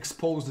things and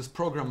expose this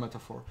program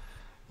metaphor.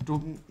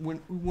 We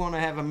want to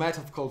have a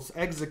method called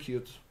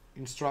execute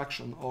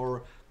instruction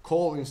or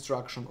call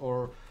instruction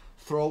or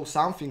throw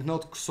something,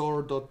 not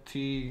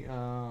xor.t, I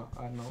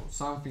don't know,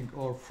 something,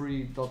 or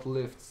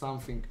free.lift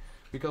something,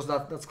 because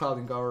that's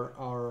clouding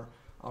our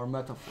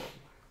metaphor.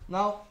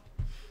 Now,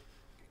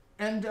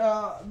 and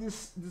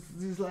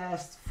these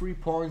last 3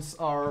 points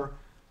are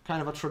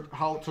kind of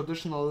how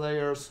traditional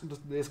layers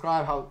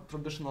describe how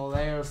traditional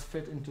layers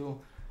fit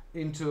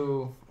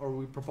into, or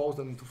we propose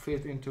them to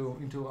fit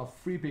into a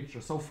free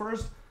picture. So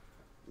first,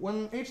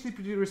 when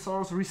HTTP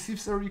resource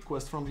receives a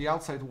request from the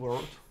outside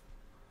world,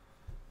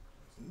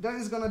 that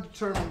is gonna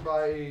determine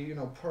by, you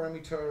know,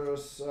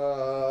 parameters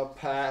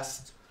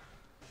passed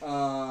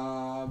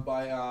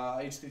by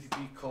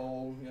HTTP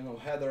call, you know,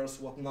 headers,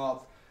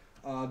 whatnot,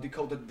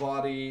 decoded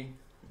body,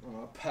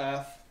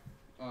 path,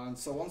 and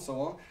so on,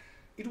 so on.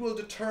 It will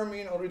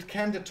determine, or it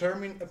can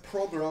determine a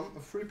program, a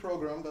free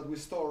program that we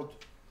stored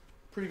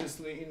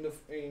previously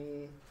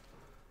in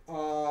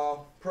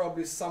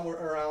probably somewhere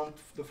around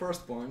the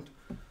first point.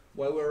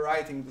 While we're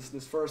writing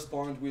this first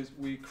point,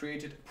 we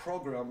created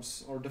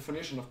programs or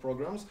definition of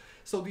programs.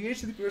 So the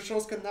HTTP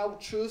resource can now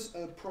choose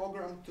a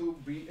program to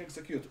be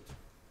executed,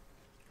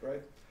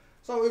 right?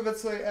 So if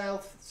it's a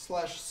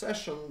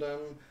else/session, then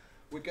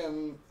we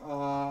can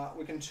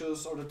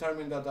choose or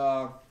determine that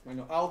you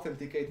know,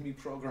 authenticate me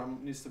program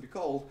needs to be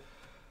called,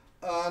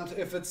 and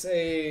if it's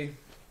a,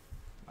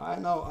 I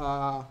don't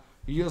know,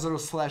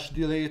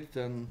 user/delete,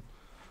 then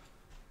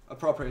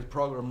appropriate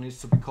program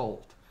needs to be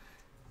called.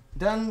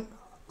 Then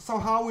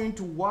somehow we need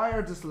to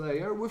wire this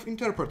layer with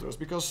interpreters,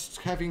 because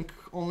having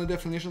only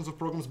definitions of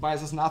programs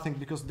buys us nothing,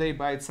 because they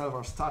by itself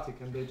are static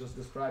and they just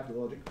describe the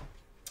logic.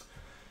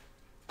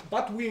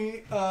 But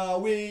we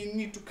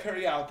need to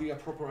carry out the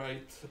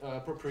appropriate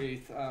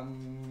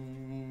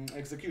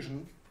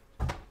execution.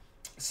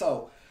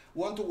 So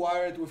we want to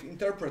wire it with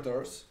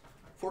interpreters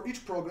for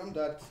each program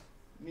that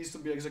needs to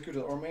be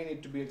executed or may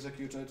need to be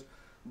executed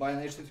by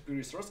an HTTP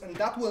resource, and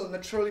that will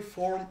naturally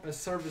form a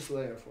service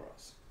layer for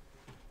us.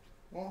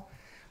 Well,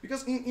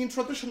 because in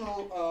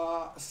traditional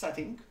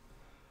setting,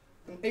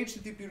 an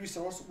HTTP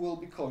resource will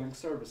be calling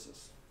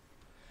services.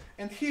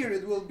 And here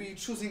it will be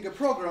choosing the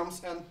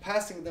programs and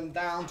passing them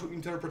down to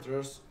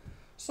interpreters.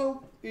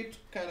 So it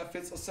kind of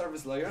fits a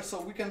service layer. So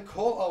we can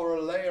call our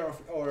layer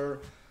of our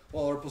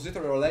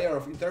repository or layer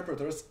of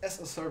interpreters as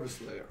a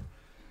service layer.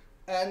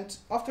 And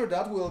after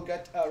that, we'll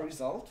get a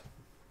result.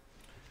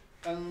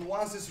 And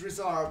once this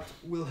result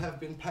will have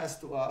been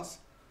passed to us,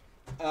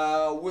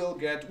 we'll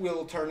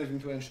turn it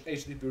into an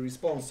HTTP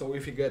response. So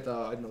if you get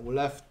I don't know,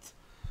 left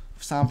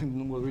something,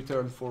 then we'll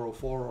return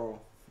 404 or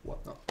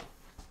whatnot.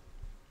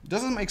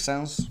 Does it make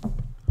sense?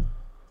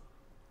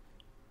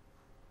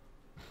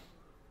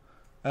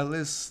 At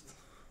least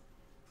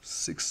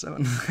 6,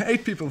 7,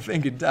 8 people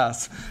think it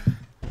does.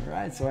 All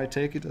right, so I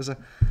take it as a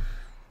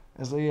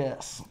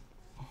yes.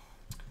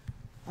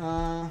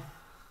 Well,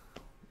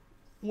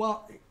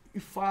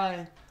 if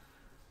I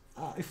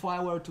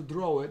were to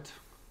draw it,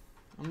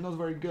 I'm not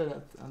very good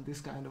at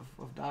this kind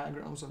of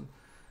diagrams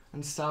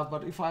and stuff,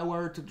 but if I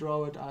were to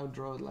draw it, I would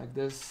draw it like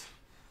this.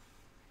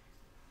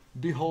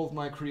 Behold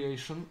my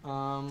creation.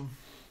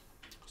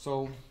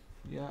 So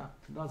yeah,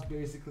 that's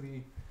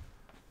basically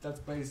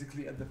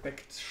a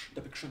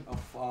depiction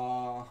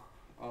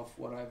of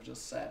what I've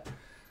just said.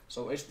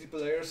 So HTTP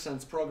layer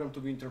sends program to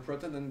be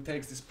interpreted and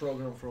takes this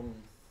program from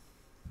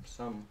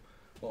some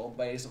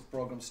base of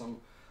programs, some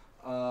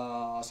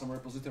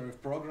repository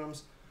of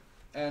programs,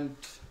 and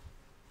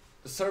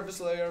the service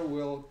layer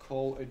will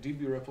call a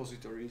DB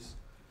repositories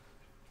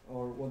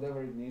or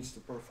whatever it needs to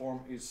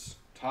perform its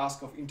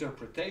task of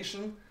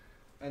interpretation,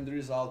 and the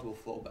result will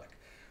flow back.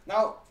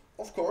 Now,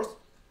 of course,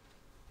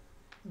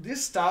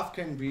 this stuff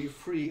can be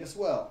free as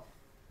well.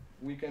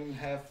 We can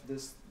have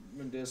this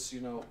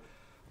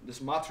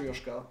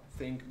matryoshka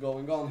thing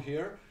going on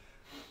here,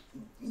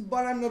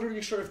 but I'm not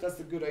really sure if that's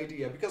a good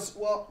idea, because,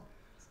 well,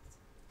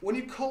 when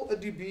you call a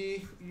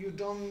DB, you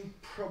don't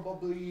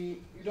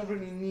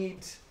really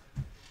need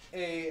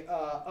a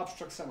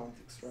abstract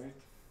semantics, right?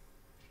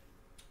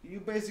 You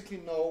basically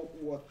know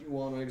what you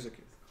want to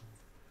execute.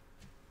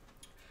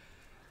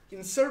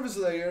 In service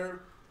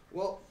layer,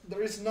 well,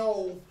 there is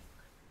no,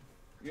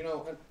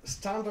 a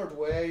standard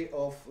way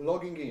of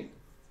logging in.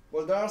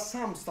 Well, there are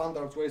some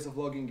standard ways of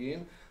logging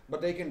in,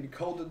 but they can be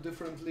coded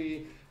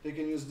differently, they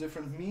can use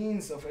different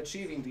means of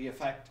achieving the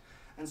effect,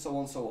 and so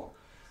on, so on.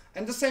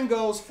 And the same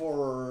goes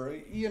for,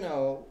 you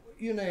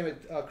name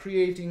it,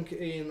 creating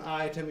an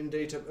item in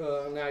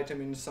an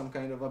item in some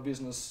kind of a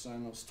business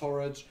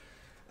storage,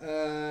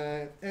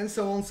 and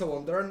so on, so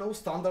on. There are no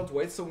standard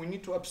ways, so we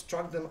need to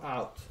abstract them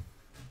out.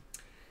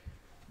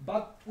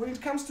 But when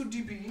it comes to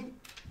DB,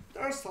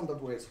 there are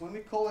standard ways. When we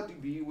call a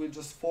DB, we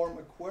just form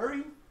a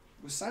query,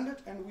 we send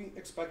it, and we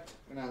expect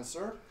an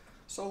answer.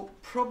 So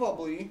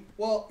probably,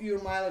 well, your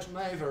mileage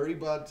may vary,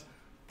 but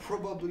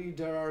probably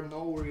there are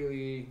no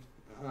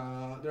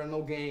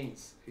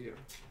gains here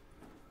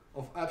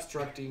of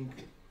abstracting,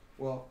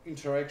 well,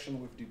 interaction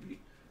with DB,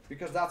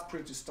 because that's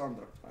pretty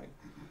standard, right?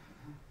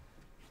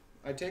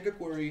 I take a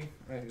query,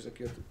 I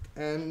execute it,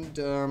 and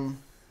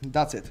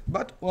that's it.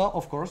 But, well,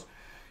 of course,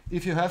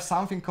 if you have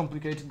something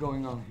complicated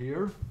going on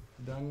here,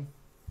 then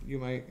you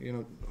may,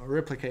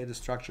 replicate the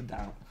structure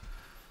down.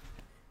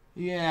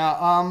 Yeah,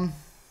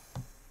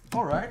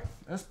 all right,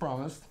 as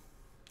promised,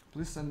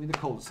 please send me the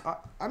codes.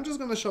 I'm just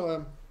gonna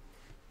show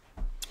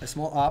a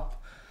small app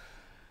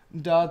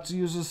that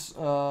uses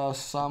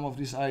some of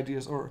these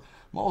ideas, or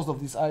most of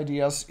these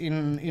ideas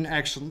in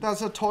action.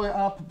 That's a toy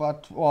app,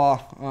 but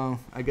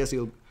I guess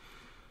you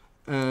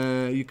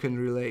can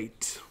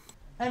relate.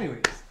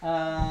 Anyways,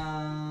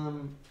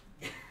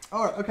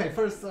 all right, okay,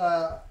 first,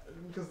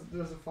 because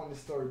there's a funny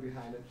story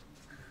behind it.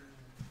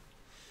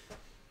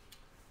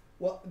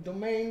 Well,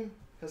 domain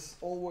has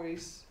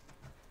always,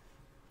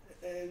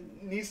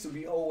 needs to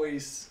be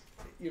always,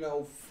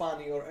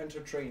 funny or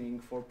entertaining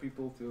for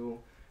people to,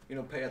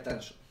 pay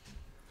attention.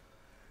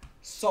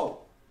 So,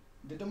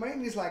 the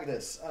domain is like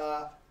this.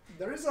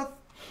 There is a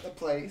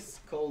place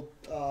called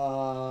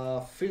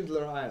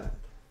Fiddler Island.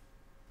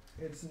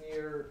 It's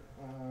near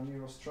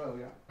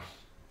Australia,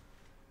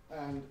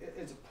 and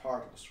it's a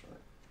part of Australia.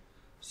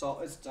 So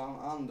it's down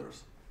under.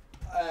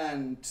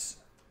 And,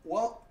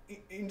 well,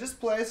 in this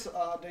place,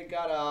 they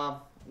got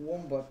a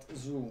wombat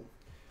zoo.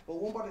 Well,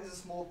 wombat is a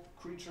small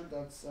creature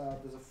that's a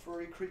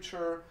furry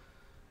creature.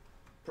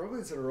 Probably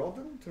it's a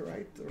rodent,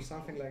 right, or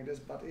something like this,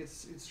 but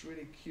it's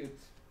really cute.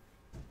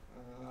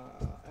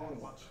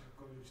 Torbacz,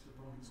 jakoś te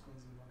brązko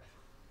nazywa.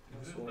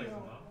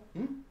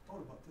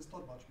 Torbat, to jest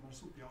torbacz,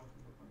 marsupiał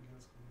chyba po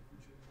angielsku.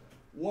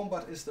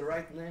 Wombat is the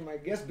right name, I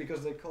guess,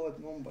 because they call it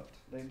wombat.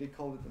 They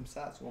call it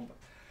themselves wombat.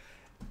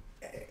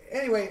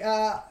 Anyway,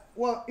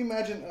 well,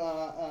 imagine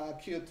a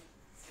cute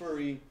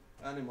furry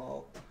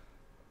animal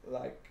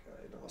like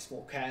a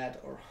small cat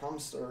or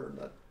hamster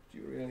that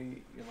you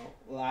really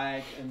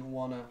like and you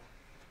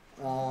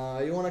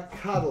wanna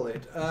cuddle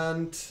it.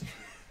 And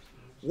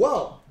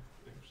well,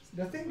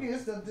 the thing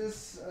is that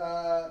this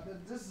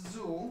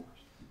zoo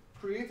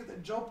created a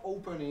job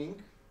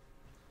opening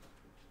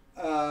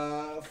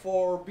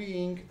for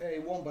being a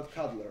wombat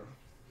cuddler.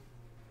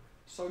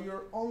 So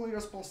your only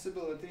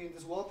responsibility in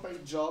this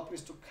well-paid job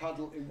is to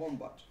cuddle a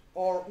wombat,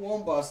 or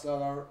wombats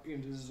that are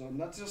in this zone.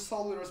 That's your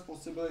solely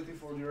responsibility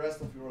for the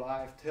rest of your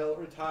life till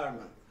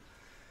retirement.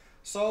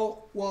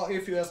 So, well,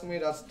 if you ask me,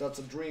 that's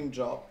a dream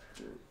job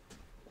to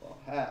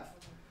have.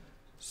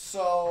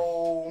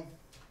 So,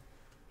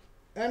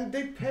 and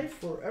they pay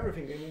for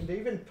everything. I mean, they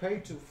even pay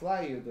to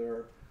fly you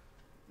there,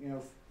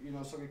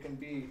 so you can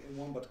be a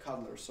wombat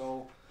cuddler.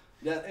 So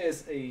that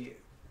is a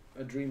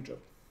dream job.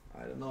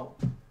 I don't know.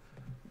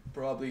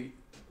 Probably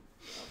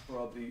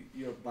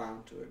you're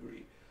bound to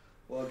agree.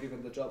 Well,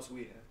 given the jobs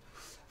we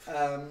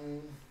have.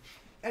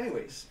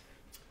 Anyways,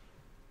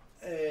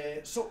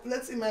 so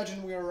let's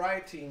imagine we are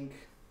writing.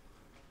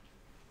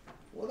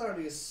 What are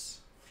these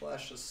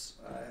flashes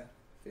I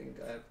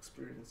think I've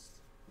experienced?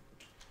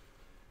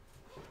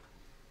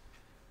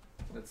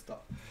 Let's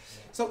stop.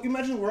 So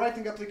imagine we're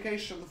writing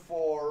application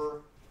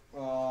for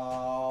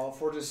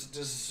this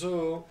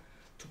zoo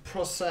to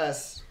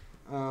process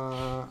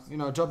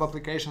job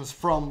applications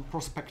from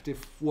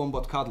prospective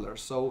Wombat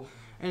cuddlers. So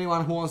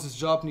anyone who wants this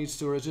job needs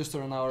to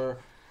register on our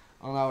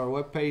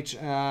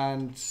webpage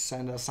and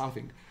send us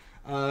something,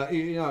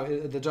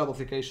 the job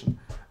application.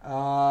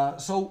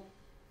 So,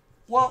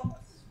 well,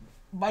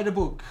 by the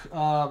book,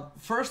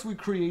 first we're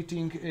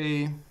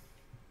creating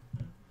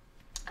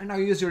and now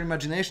use your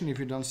imagination if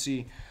you don't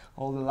see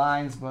all the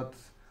lines, but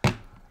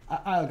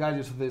I'll guide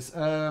you to this.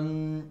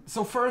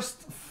 So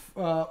first,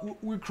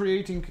 we're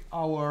creating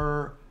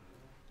our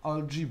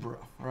algebra,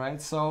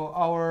 right? So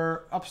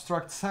our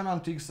abstract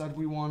semantics that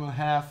we want to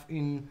have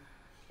in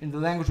the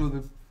language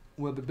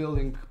we'll be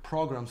building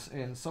programs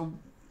in. So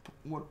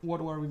what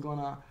are we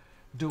gonna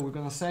do? We're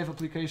gonna save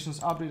applications,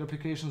 update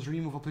applications,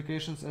 remove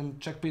applications, and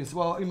check pins.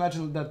 Well,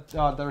 imagine that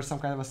there is some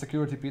kind of a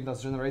security pin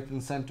that's generated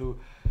and sent to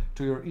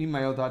your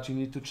email that you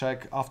need to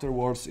check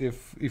afterwards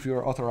if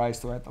you're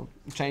authorized to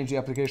change the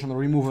application or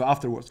remove it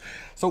afterwards.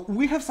 So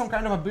we have some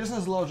kind of a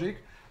business logic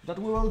that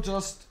we will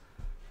just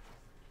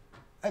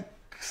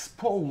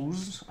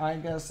expose, I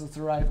guess that's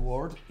the right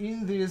word,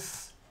 in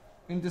this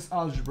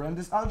algebra. And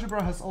this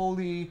algebra has all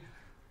the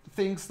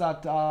things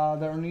that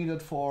are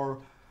needed for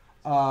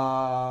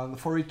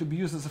it to be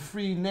used as a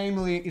free,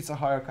 namely it's a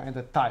higher kind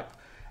of type.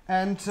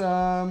 And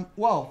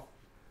well,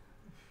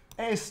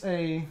 as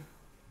a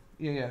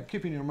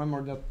keep in your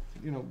memory that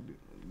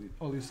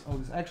all these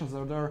actions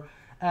are there,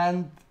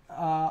 and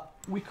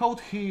we code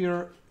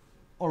here,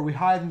 or we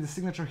hide in the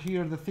signature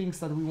here the things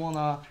that we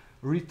wanna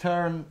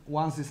return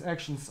once these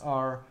actions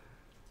are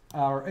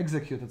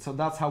executed. So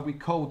that's how we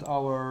code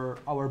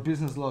our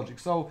business logic.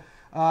 So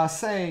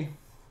say,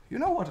 you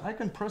know what? I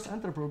can press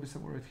enter probably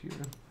somewhere right here.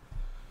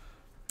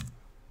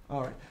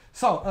 All right.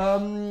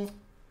 So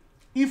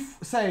if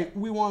say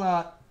we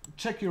wanna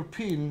check your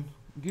PIN,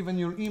 given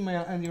your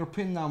email and your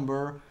PIN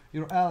number,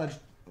 your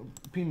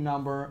PIN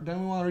number, then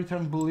we want to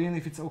return Boolean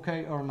if it's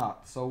okay or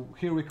not. So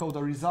here we code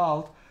a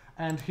result,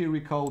 and here we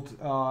code,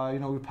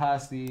 we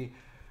pass the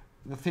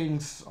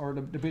things or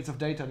the bits of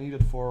data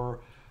needed for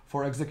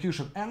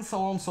execution, and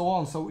so on, so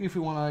on. So if we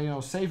want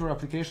to, save your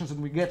applications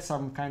and we get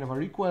some kind of a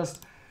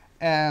request,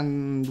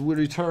 and we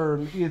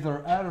return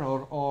either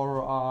error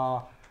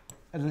or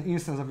an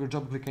instance of your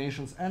job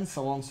applications, and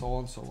so on, so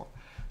on, so on.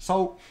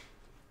 So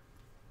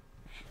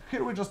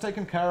here we're just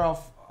taking care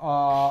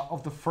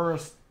of the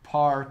first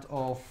part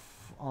of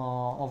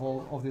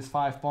all of these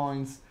 5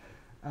 points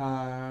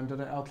that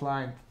I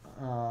outlined,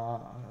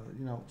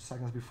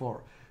 seconds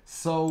before.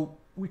 So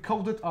we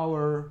coded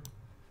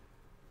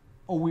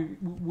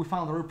we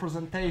found a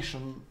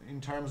representation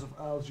in terms of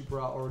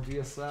algebra or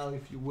DSL,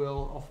 if you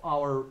will, of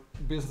our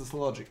business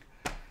logic.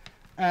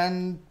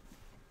 And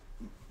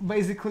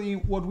basically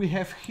what we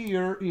have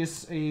here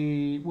is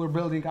we're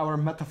building our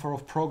metaphor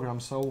of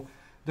program. So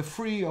the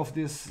free of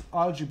this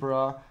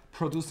algebra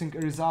producing a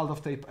result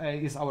of type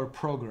A is our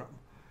program.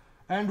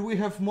 And we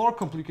have more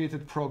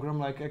complicated program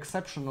like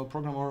exceptional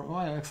program,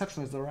 or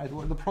exception is the right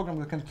word, the program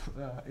that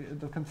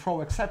can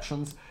throw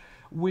exceptions,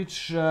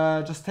 which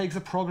just takes a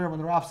program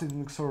and wraps it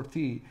in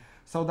XOR-T.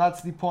 So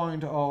that's the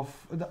point of,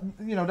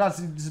 that's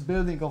this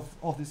building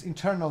of these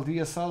internal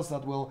DSLs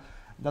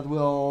that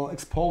will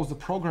expose the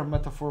program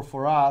metaphor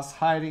for us,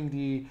 hiding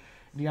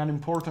the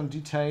unimportant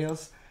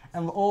details.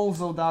 And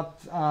also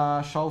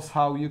that shows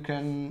how you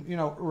can,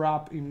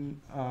 wrap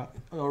in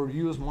or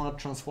use monad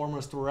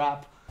transformers to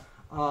wrap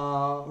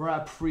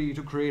free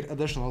to create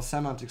additional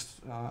semantics,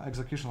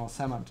 executional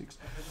semantics.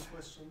 I have a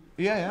question.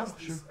 Yeah, sure.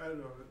 This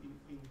error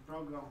in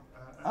program?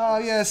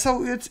 Yeah,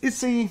 so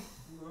it's a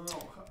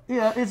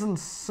No. it's a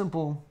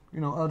simple,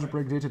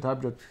 algebraic data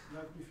type that.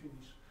 Let me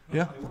finish.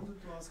 Yeah. I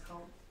wanted to ask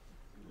how.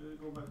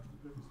 Go back to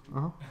the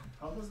previous.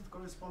 How does it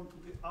correspond to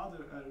the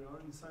other error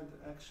inside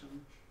the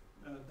action?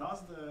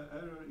 Does the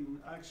error in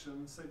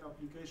action save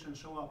application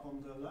show up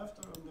on the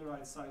left or on the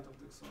right side of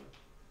the XOR?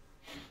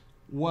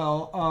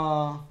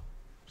 Well,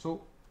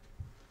 so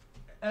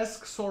as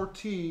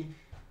XOR-T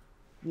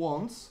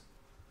wants,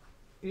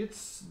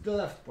 it's the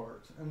left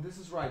part, and this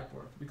is right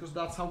part, because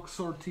that's how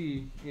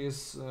XOR-T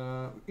is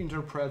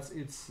interprets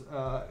its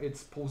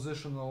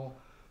positional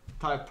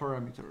type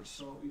parameters.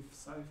 So if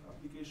save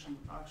application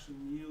action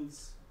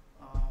yields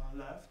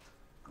left,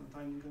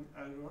 containing an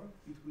error,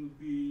 it will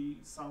be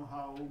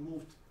somehow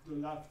moved to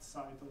the left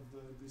side of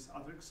this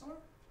other XOR?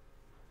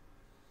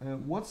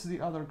 What's the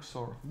other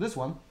XOR? This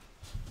one?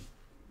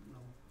 No,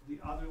 the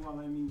other one,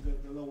 I mean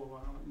the lower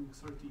one in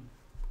XOR-T.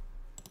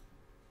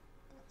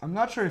 I'm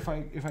not sure if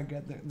I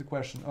get the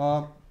question.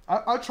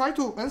 I'll try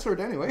to answer it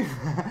anyway.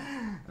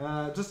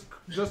 Just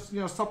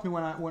stop me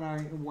when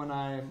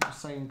I'm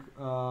saying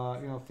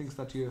things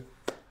that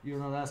you're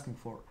not asking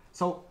for.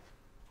 So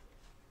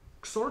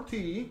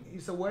XOR-T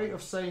is a way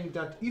of saying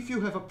that if you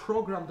have a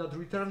program that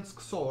returns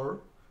XOR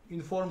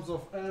in forms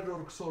of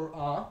error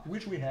XOR-A,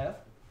 which we have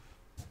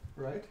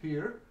right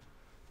here,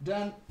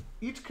 then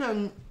it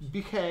can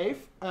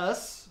behave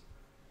as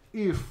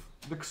if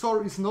the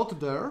XOR is not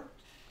there,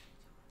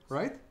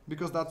 right?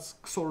 Because that's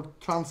XOR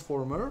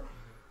transformer,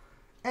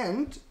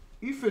 and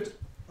if it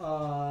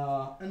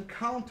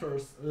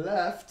encounters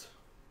left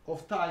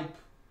of type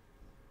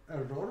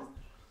error,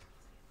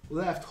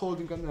 left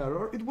holding an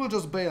error, it will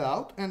just bail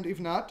out, and if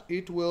not,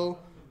 it will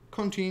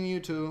continue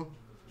to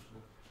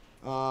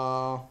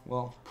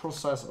well,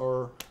 process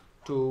or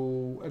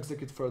to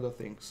execute further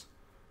things.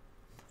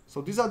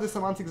 So these are the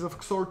semantics of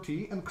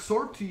XOR-T, and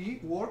XOR-T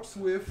works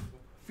with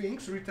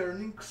things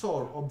returning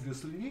XOR,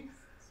 obviously.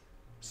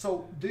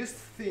 So this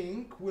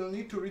thing will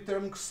need to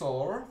return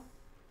XOR,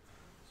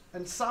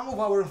 and some of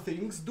our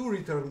things do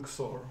return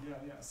XOR.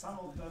 Yeah, some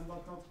of them,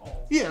 but not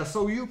all. Yeah,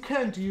 so you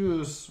can't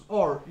use,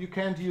 or you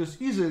can't use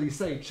easily,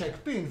 say,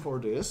 check pin for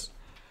this,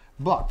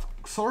 but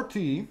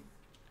XOR-T,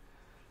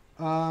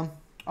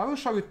 I will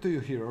show it to you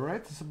here,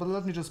 alright? So, but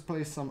let me just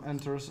place some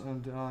enters,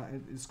 and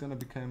it's gonna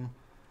become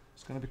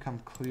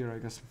clear, I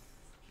guess.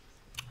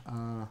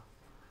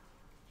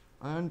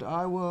 And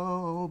I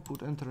will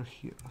put enter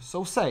here.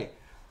 So say,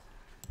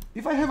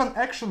 if I have an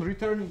action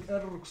returning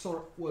error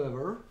XOR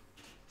whatever,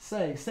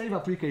 say save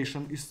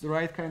application is the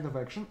right kind of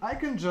action, I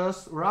can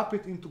just wrap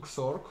it into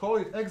XOR, call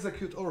it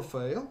execute or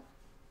fail,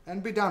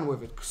 and be done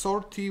with it.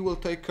 XOR-T will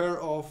take care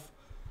of,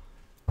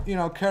 you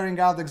know, carrying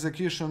out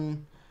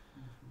execution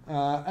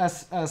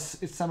as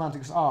its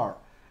semantics are.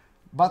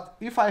 But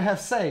if I have,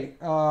 say,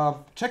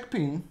 check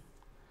pin,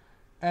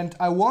 and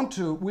I want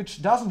to,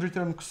 which doesn't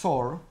return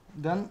XOR,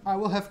 then I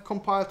will have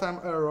compile time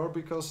error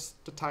because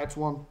the types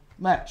won't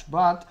match.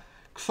 But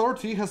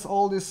XOR-T has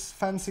all these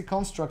fancy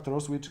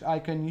constructors which I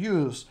can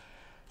use.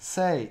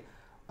 Say,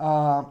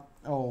 all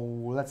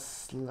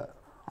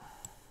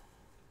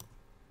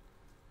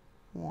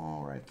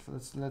right,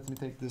 let me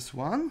take this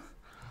one.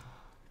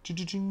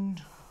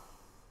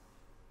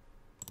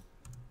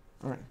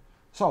 All right.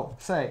 So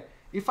say,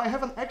 if I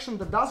have an action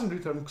that doesn't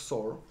return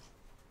XOR,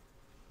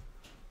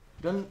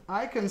 then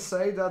I can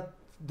say that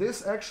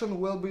this action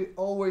will be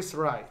always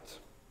right.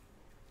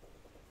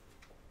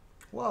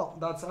 Well,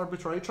 that's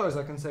arbitrary choice.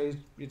 I can say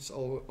it's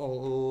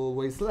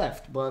always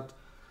left, but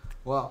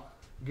well,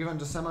 given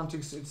the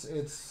semantics,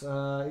 it's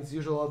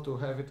usual to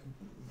have it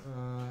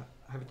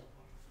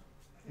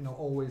you know,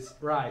 always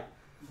right.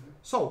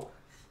 So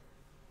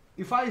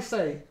if I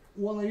say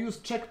want to use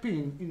check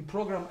pin in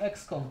program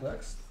X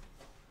context,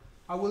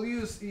 I will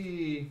use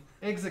the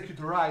execute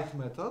write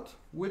method,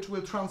 which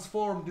will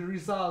transform the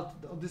result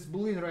of this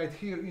boolean right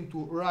here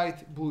into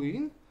write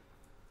boolean,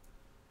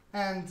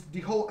 and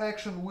the whole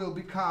action will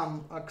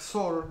become a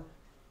XOR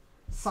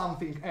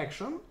something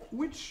action,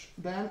 which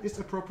then is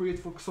appropriate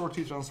for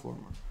XOR-T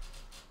transformer.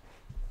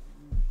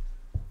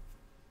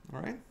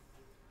 All right.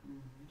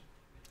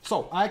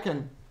 So I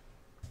can.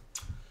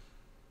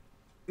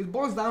 It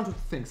boils down to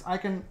things. I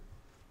can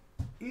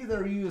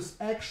either use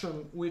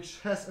action which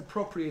has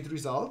appropriate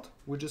result,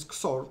 which is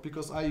XOR,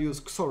 because I use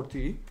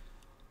XOR-T,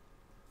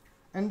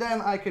 and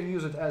then I can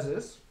use it as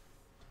is,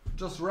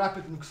 just wrap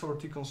it in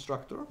XOR-T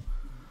constructor.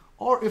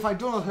 Or if I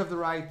do not have the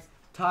right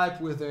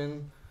type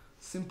within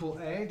simple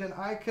A, then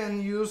I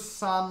can use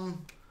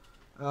some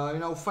you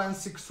know,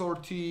 fancy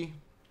XOR-T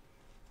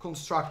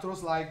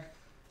constructors, like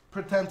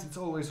pretend it's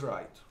always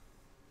right.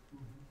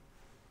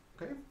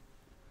 Okay.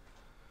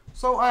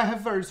 So I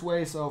have various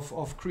ways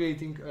of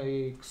creating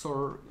a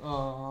XOR-T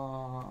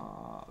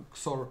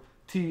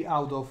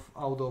out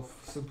of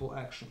simple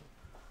action.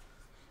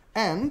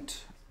 And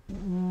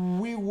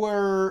we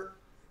were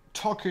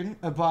talking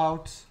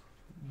about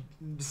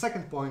the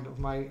second point of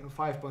my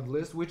 5-point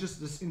list, which is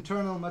this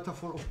internal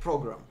metaphor of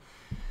program.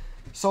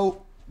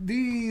 So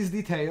these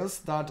details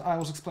that I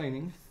was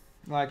explaining,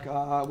 like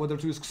whether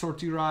to use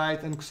XOR-T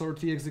write and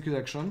XOR-T execute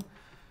action,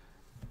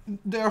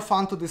 they are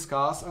fun to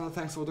discuss, and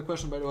thanks for the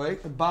question, by the way,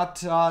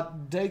 but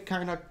they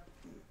kind of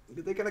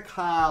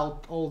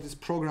cloud all these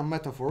program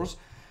metaphors,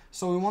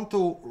 so we want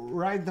to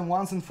write them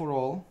once and for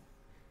all,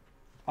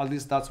 at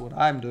least that's what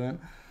I'm doing,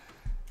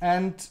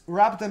 and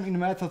wrap them in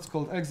methods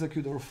called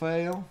execute or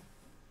fail.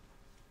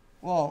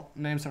 Well,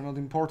 names are not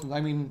important.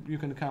 I mean, you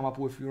can come up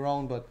with your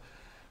own, but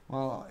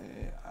well,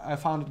 I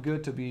found it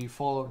good to be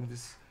following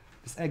this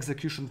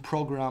execution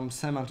program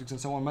semantics and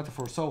so on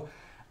metaphor. So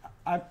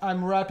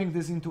I'm wrapping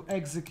this into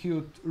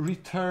execute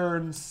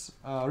returns.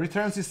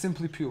 Returns is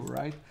simply pure,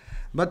 right?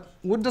 But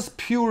what does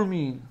pure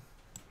mean?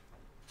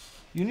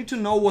 You need to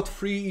know what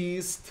free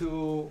is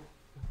to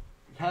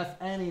have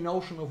any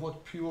notion of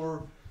what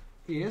pure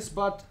is.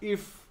 But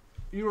if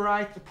you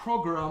write a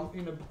program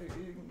in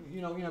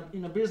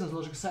a business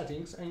logic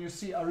settings and you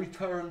see a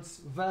returns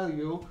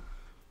value,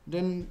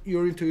 then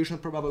your intuition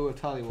probably will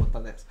tell you what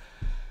that is.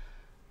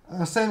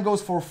 Same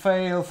goes for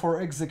fail,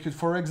 for execute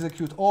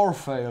or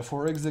fail,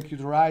 for execute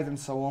write, and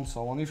so on,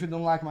 so on. If you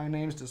don't like my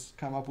names, just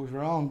come up with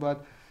your own,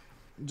 but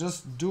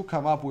just do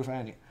come up with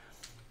any.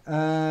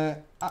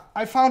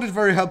 I found it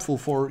very helpful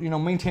for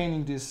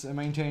maintaining this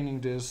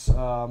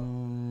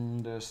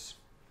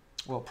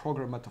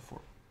program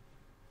metaphor.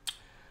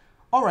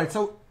 All right,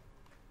 so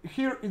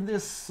here in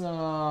this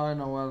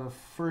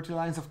 30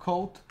 lines of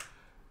code,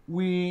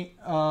 we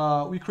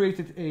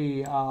created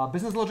a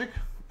business logic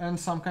and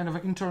some kind of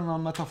an internal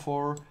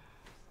metaphor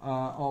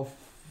of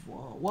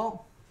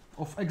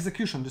of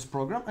execution this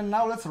program. And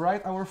now let's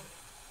write our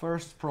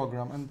first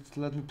program, and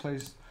let me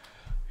place,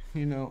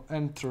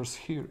 enters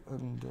here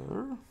and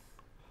there.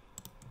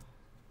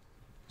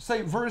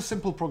 Say very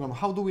simple program.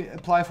 How do we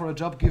apply for a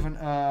job given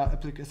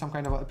some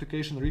kind of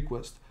application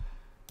request?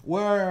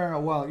 Where,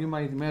 well, you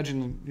might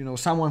imagine,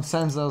 someone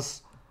sends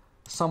us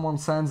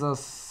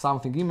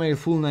something, email,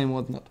 full name,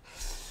 whatnot.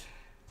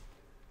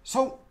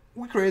 So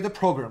we create a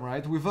program,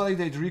 right? We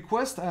validate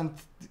request, and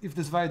if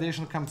this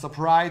validation comes up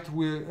right,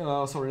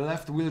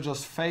 left, we'll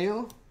just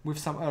fail with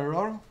some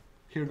error.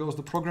 Here goes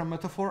the program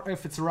metaphor.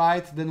 If it's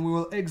right, then we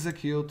will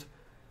execute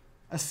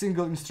a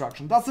single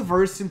instruction. That's a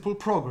very simple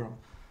program.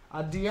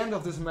 At the end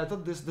of this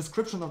method, this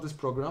description of this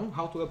program,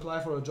 how to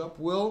apply for a job,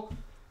 will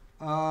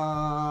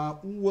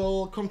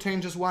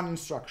contain just one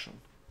instruction,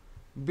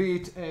 be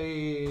it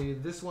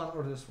this one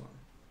or this one.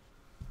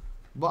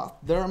 But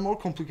there are more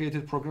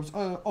complicated programs.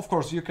 Of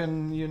course, you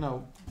can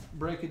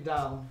break it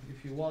down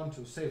if you want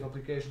to. Save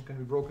application can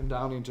be broken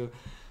down into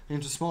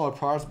smaller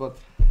parts, but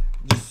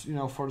just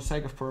for the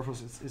sake of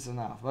purpose, it's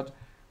enough. But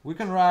we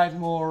can write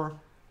more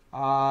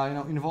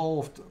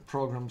involved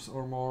programs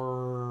or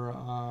more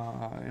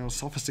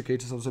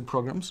sophisticated, so to say,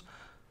 programs.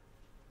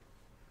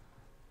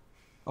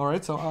 All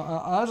right, so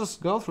I'll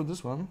just go through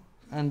this one,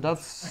 and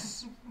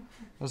that's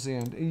the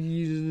end.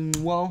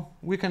 Well,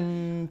 we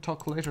can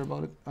talk later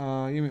about it,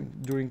 even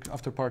during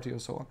after party or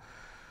so on.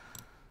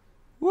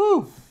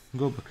 Woo!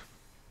 Go back.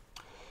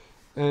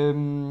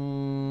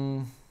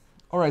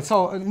 All right,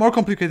 so a more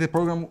complicated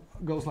program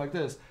goes like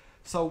this.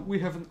 So we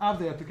have an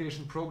update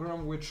application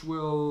program which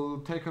will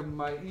take up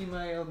my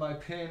email, my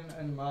PIN,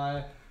 and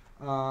my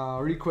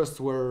request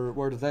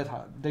where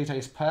the data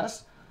is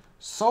passed.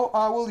 So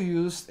I will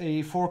use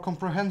a for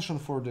comprehension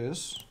for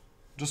this.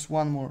 Just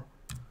one more.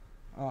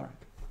 All right.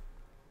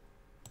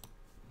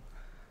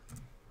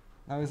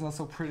 Now it's not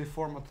so pretty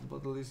formatted, but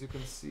at least you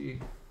can see,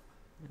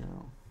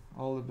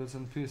 all the bits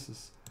and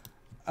pieces.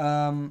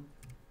 Yeah,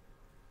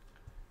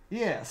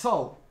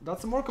 so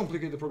that's a more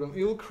complicated program.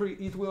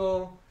 It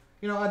will,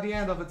 at the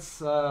end of its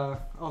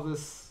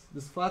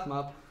this flat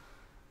map,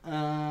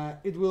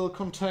 it will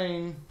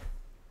contain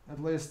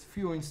at least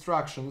few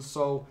instructions.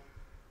 So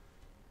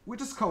we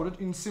just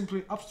coded in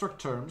simply abstract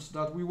terms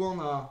that we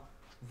wanna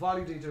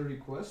validate a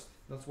request.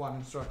 That's one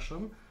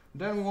instruction.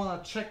 Then we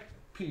wanna check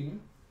PIN.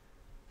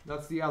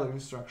 That's the other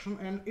instruction.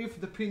 And if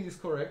the PIN is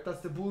correct,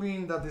 that's the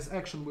boolean that this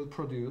action will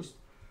produce.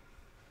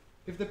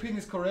 If the PIN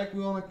is correct,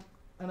 we want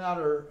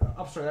another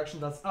abstract action,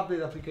 that's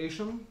update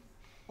application,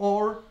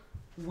 or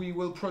we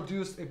will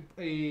produce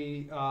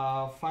a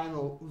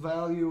final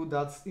value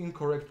that's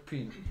incorrect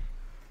PIN.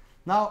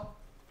 Now,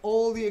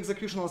 all the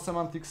executional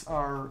semantics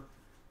are,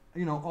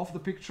 off the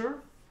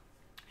picture.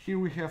 Here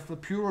we have the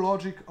pure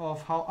logic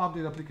of how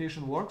update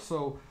application works.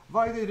 So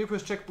validate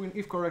request, check PIN,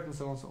 if correct, and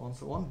so on, so on,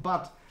 so on.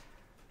 But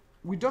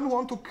we don't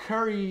want to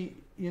carry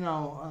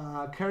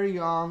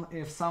on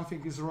if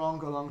something is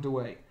wrong along the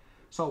way.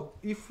 So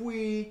if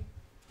we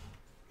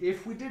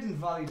didn't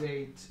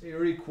validate a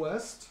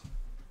request,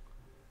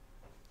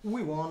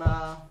 we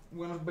wanna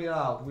bail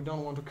out. We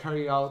don't want to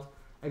carry out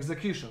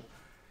execution.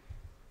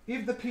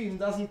 If the PIN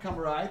doesn't come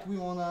right, we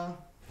wanna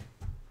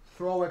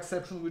throw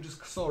exception, which is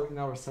XOR in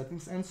our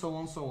settings, and so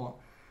on, so on.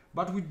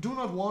 But we do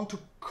not want to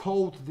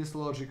code this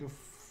logic of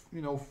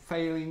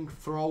failing,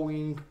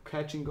 throwing,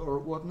 catching, or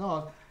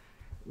whatnot,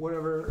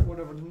 whatever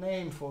the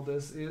name for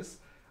this is.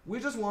 We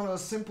just want a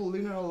simple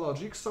linear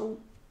logic, so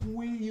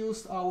we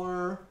used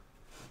our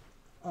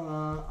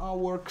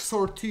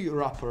XOR-T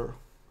wrapper.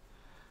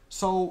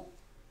 So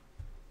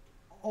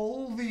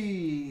all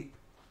the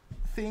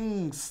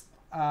things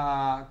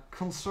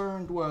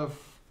concerned with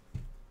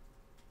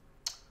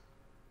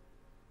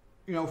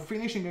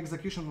finishing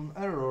execution on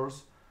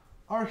errors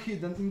are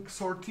hidden in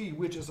XOR-T,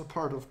 which is a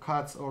part of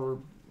CATS or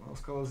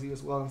Scala Z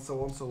as well, and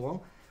so on, so on.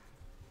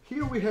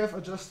 Here we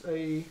have just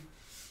a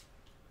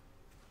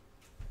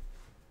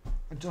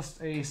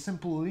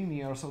simple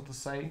linear, so to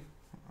say,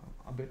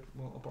 a bit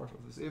more apart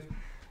of this, if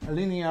a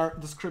linear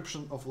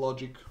description of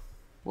logic,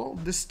 well,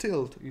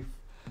 distilled, if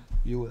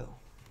you will.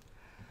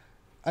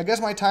 I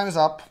guess my time is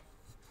up.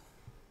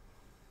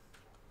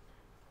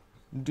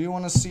 Do you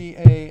want to see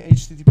a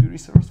HTTP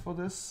resource for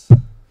this?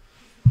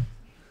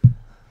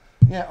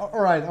 Yeah, all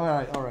right.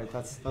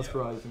 That's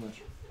probably too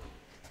much.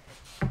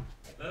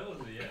 That was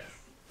a yes.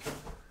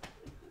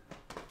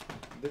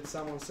 Did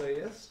someone say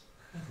yes?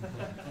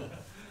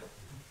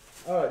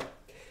 All right.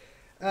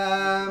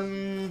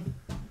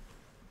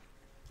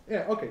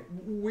 Yeah. Okay.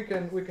 We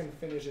can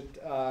finish it.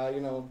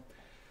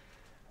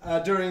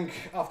 During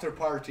after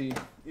party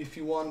if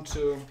you want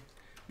to.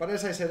 But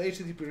as I said,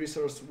 HTTP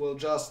resource will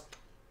just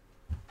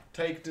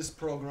take this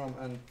program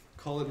and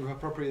call it with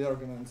appropriate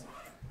arguments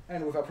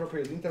and with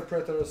appropriate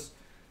interpreters.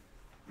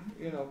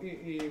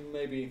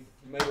 Maybe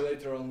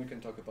later on we can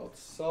talk about.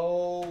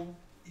 So,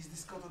 is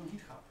this code on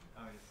GitHub?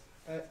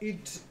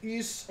 it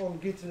is on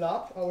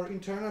GitLab, our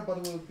internal,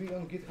 but will be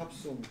on GitHub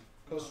soon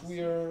because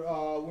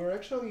we're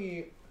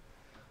actually,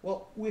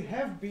 well, we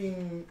have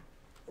been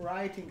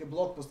writing a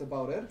blog post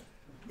about it,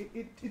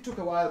 it took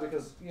a while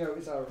because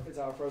it's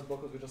our first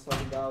book because we just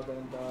started out,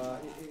 and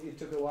it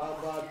took a while,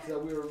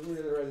 but we were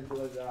really ready to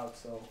let it out.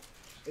 So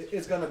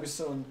it's gonna be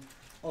soon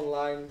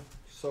online.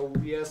 So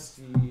yes,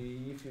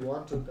 if you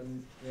want to,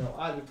 then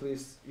I'll be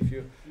pleased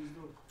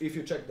if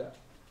you check that.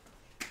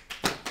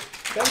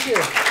 Thank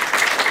you.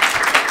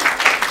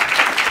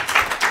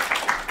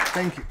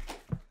 Thank you.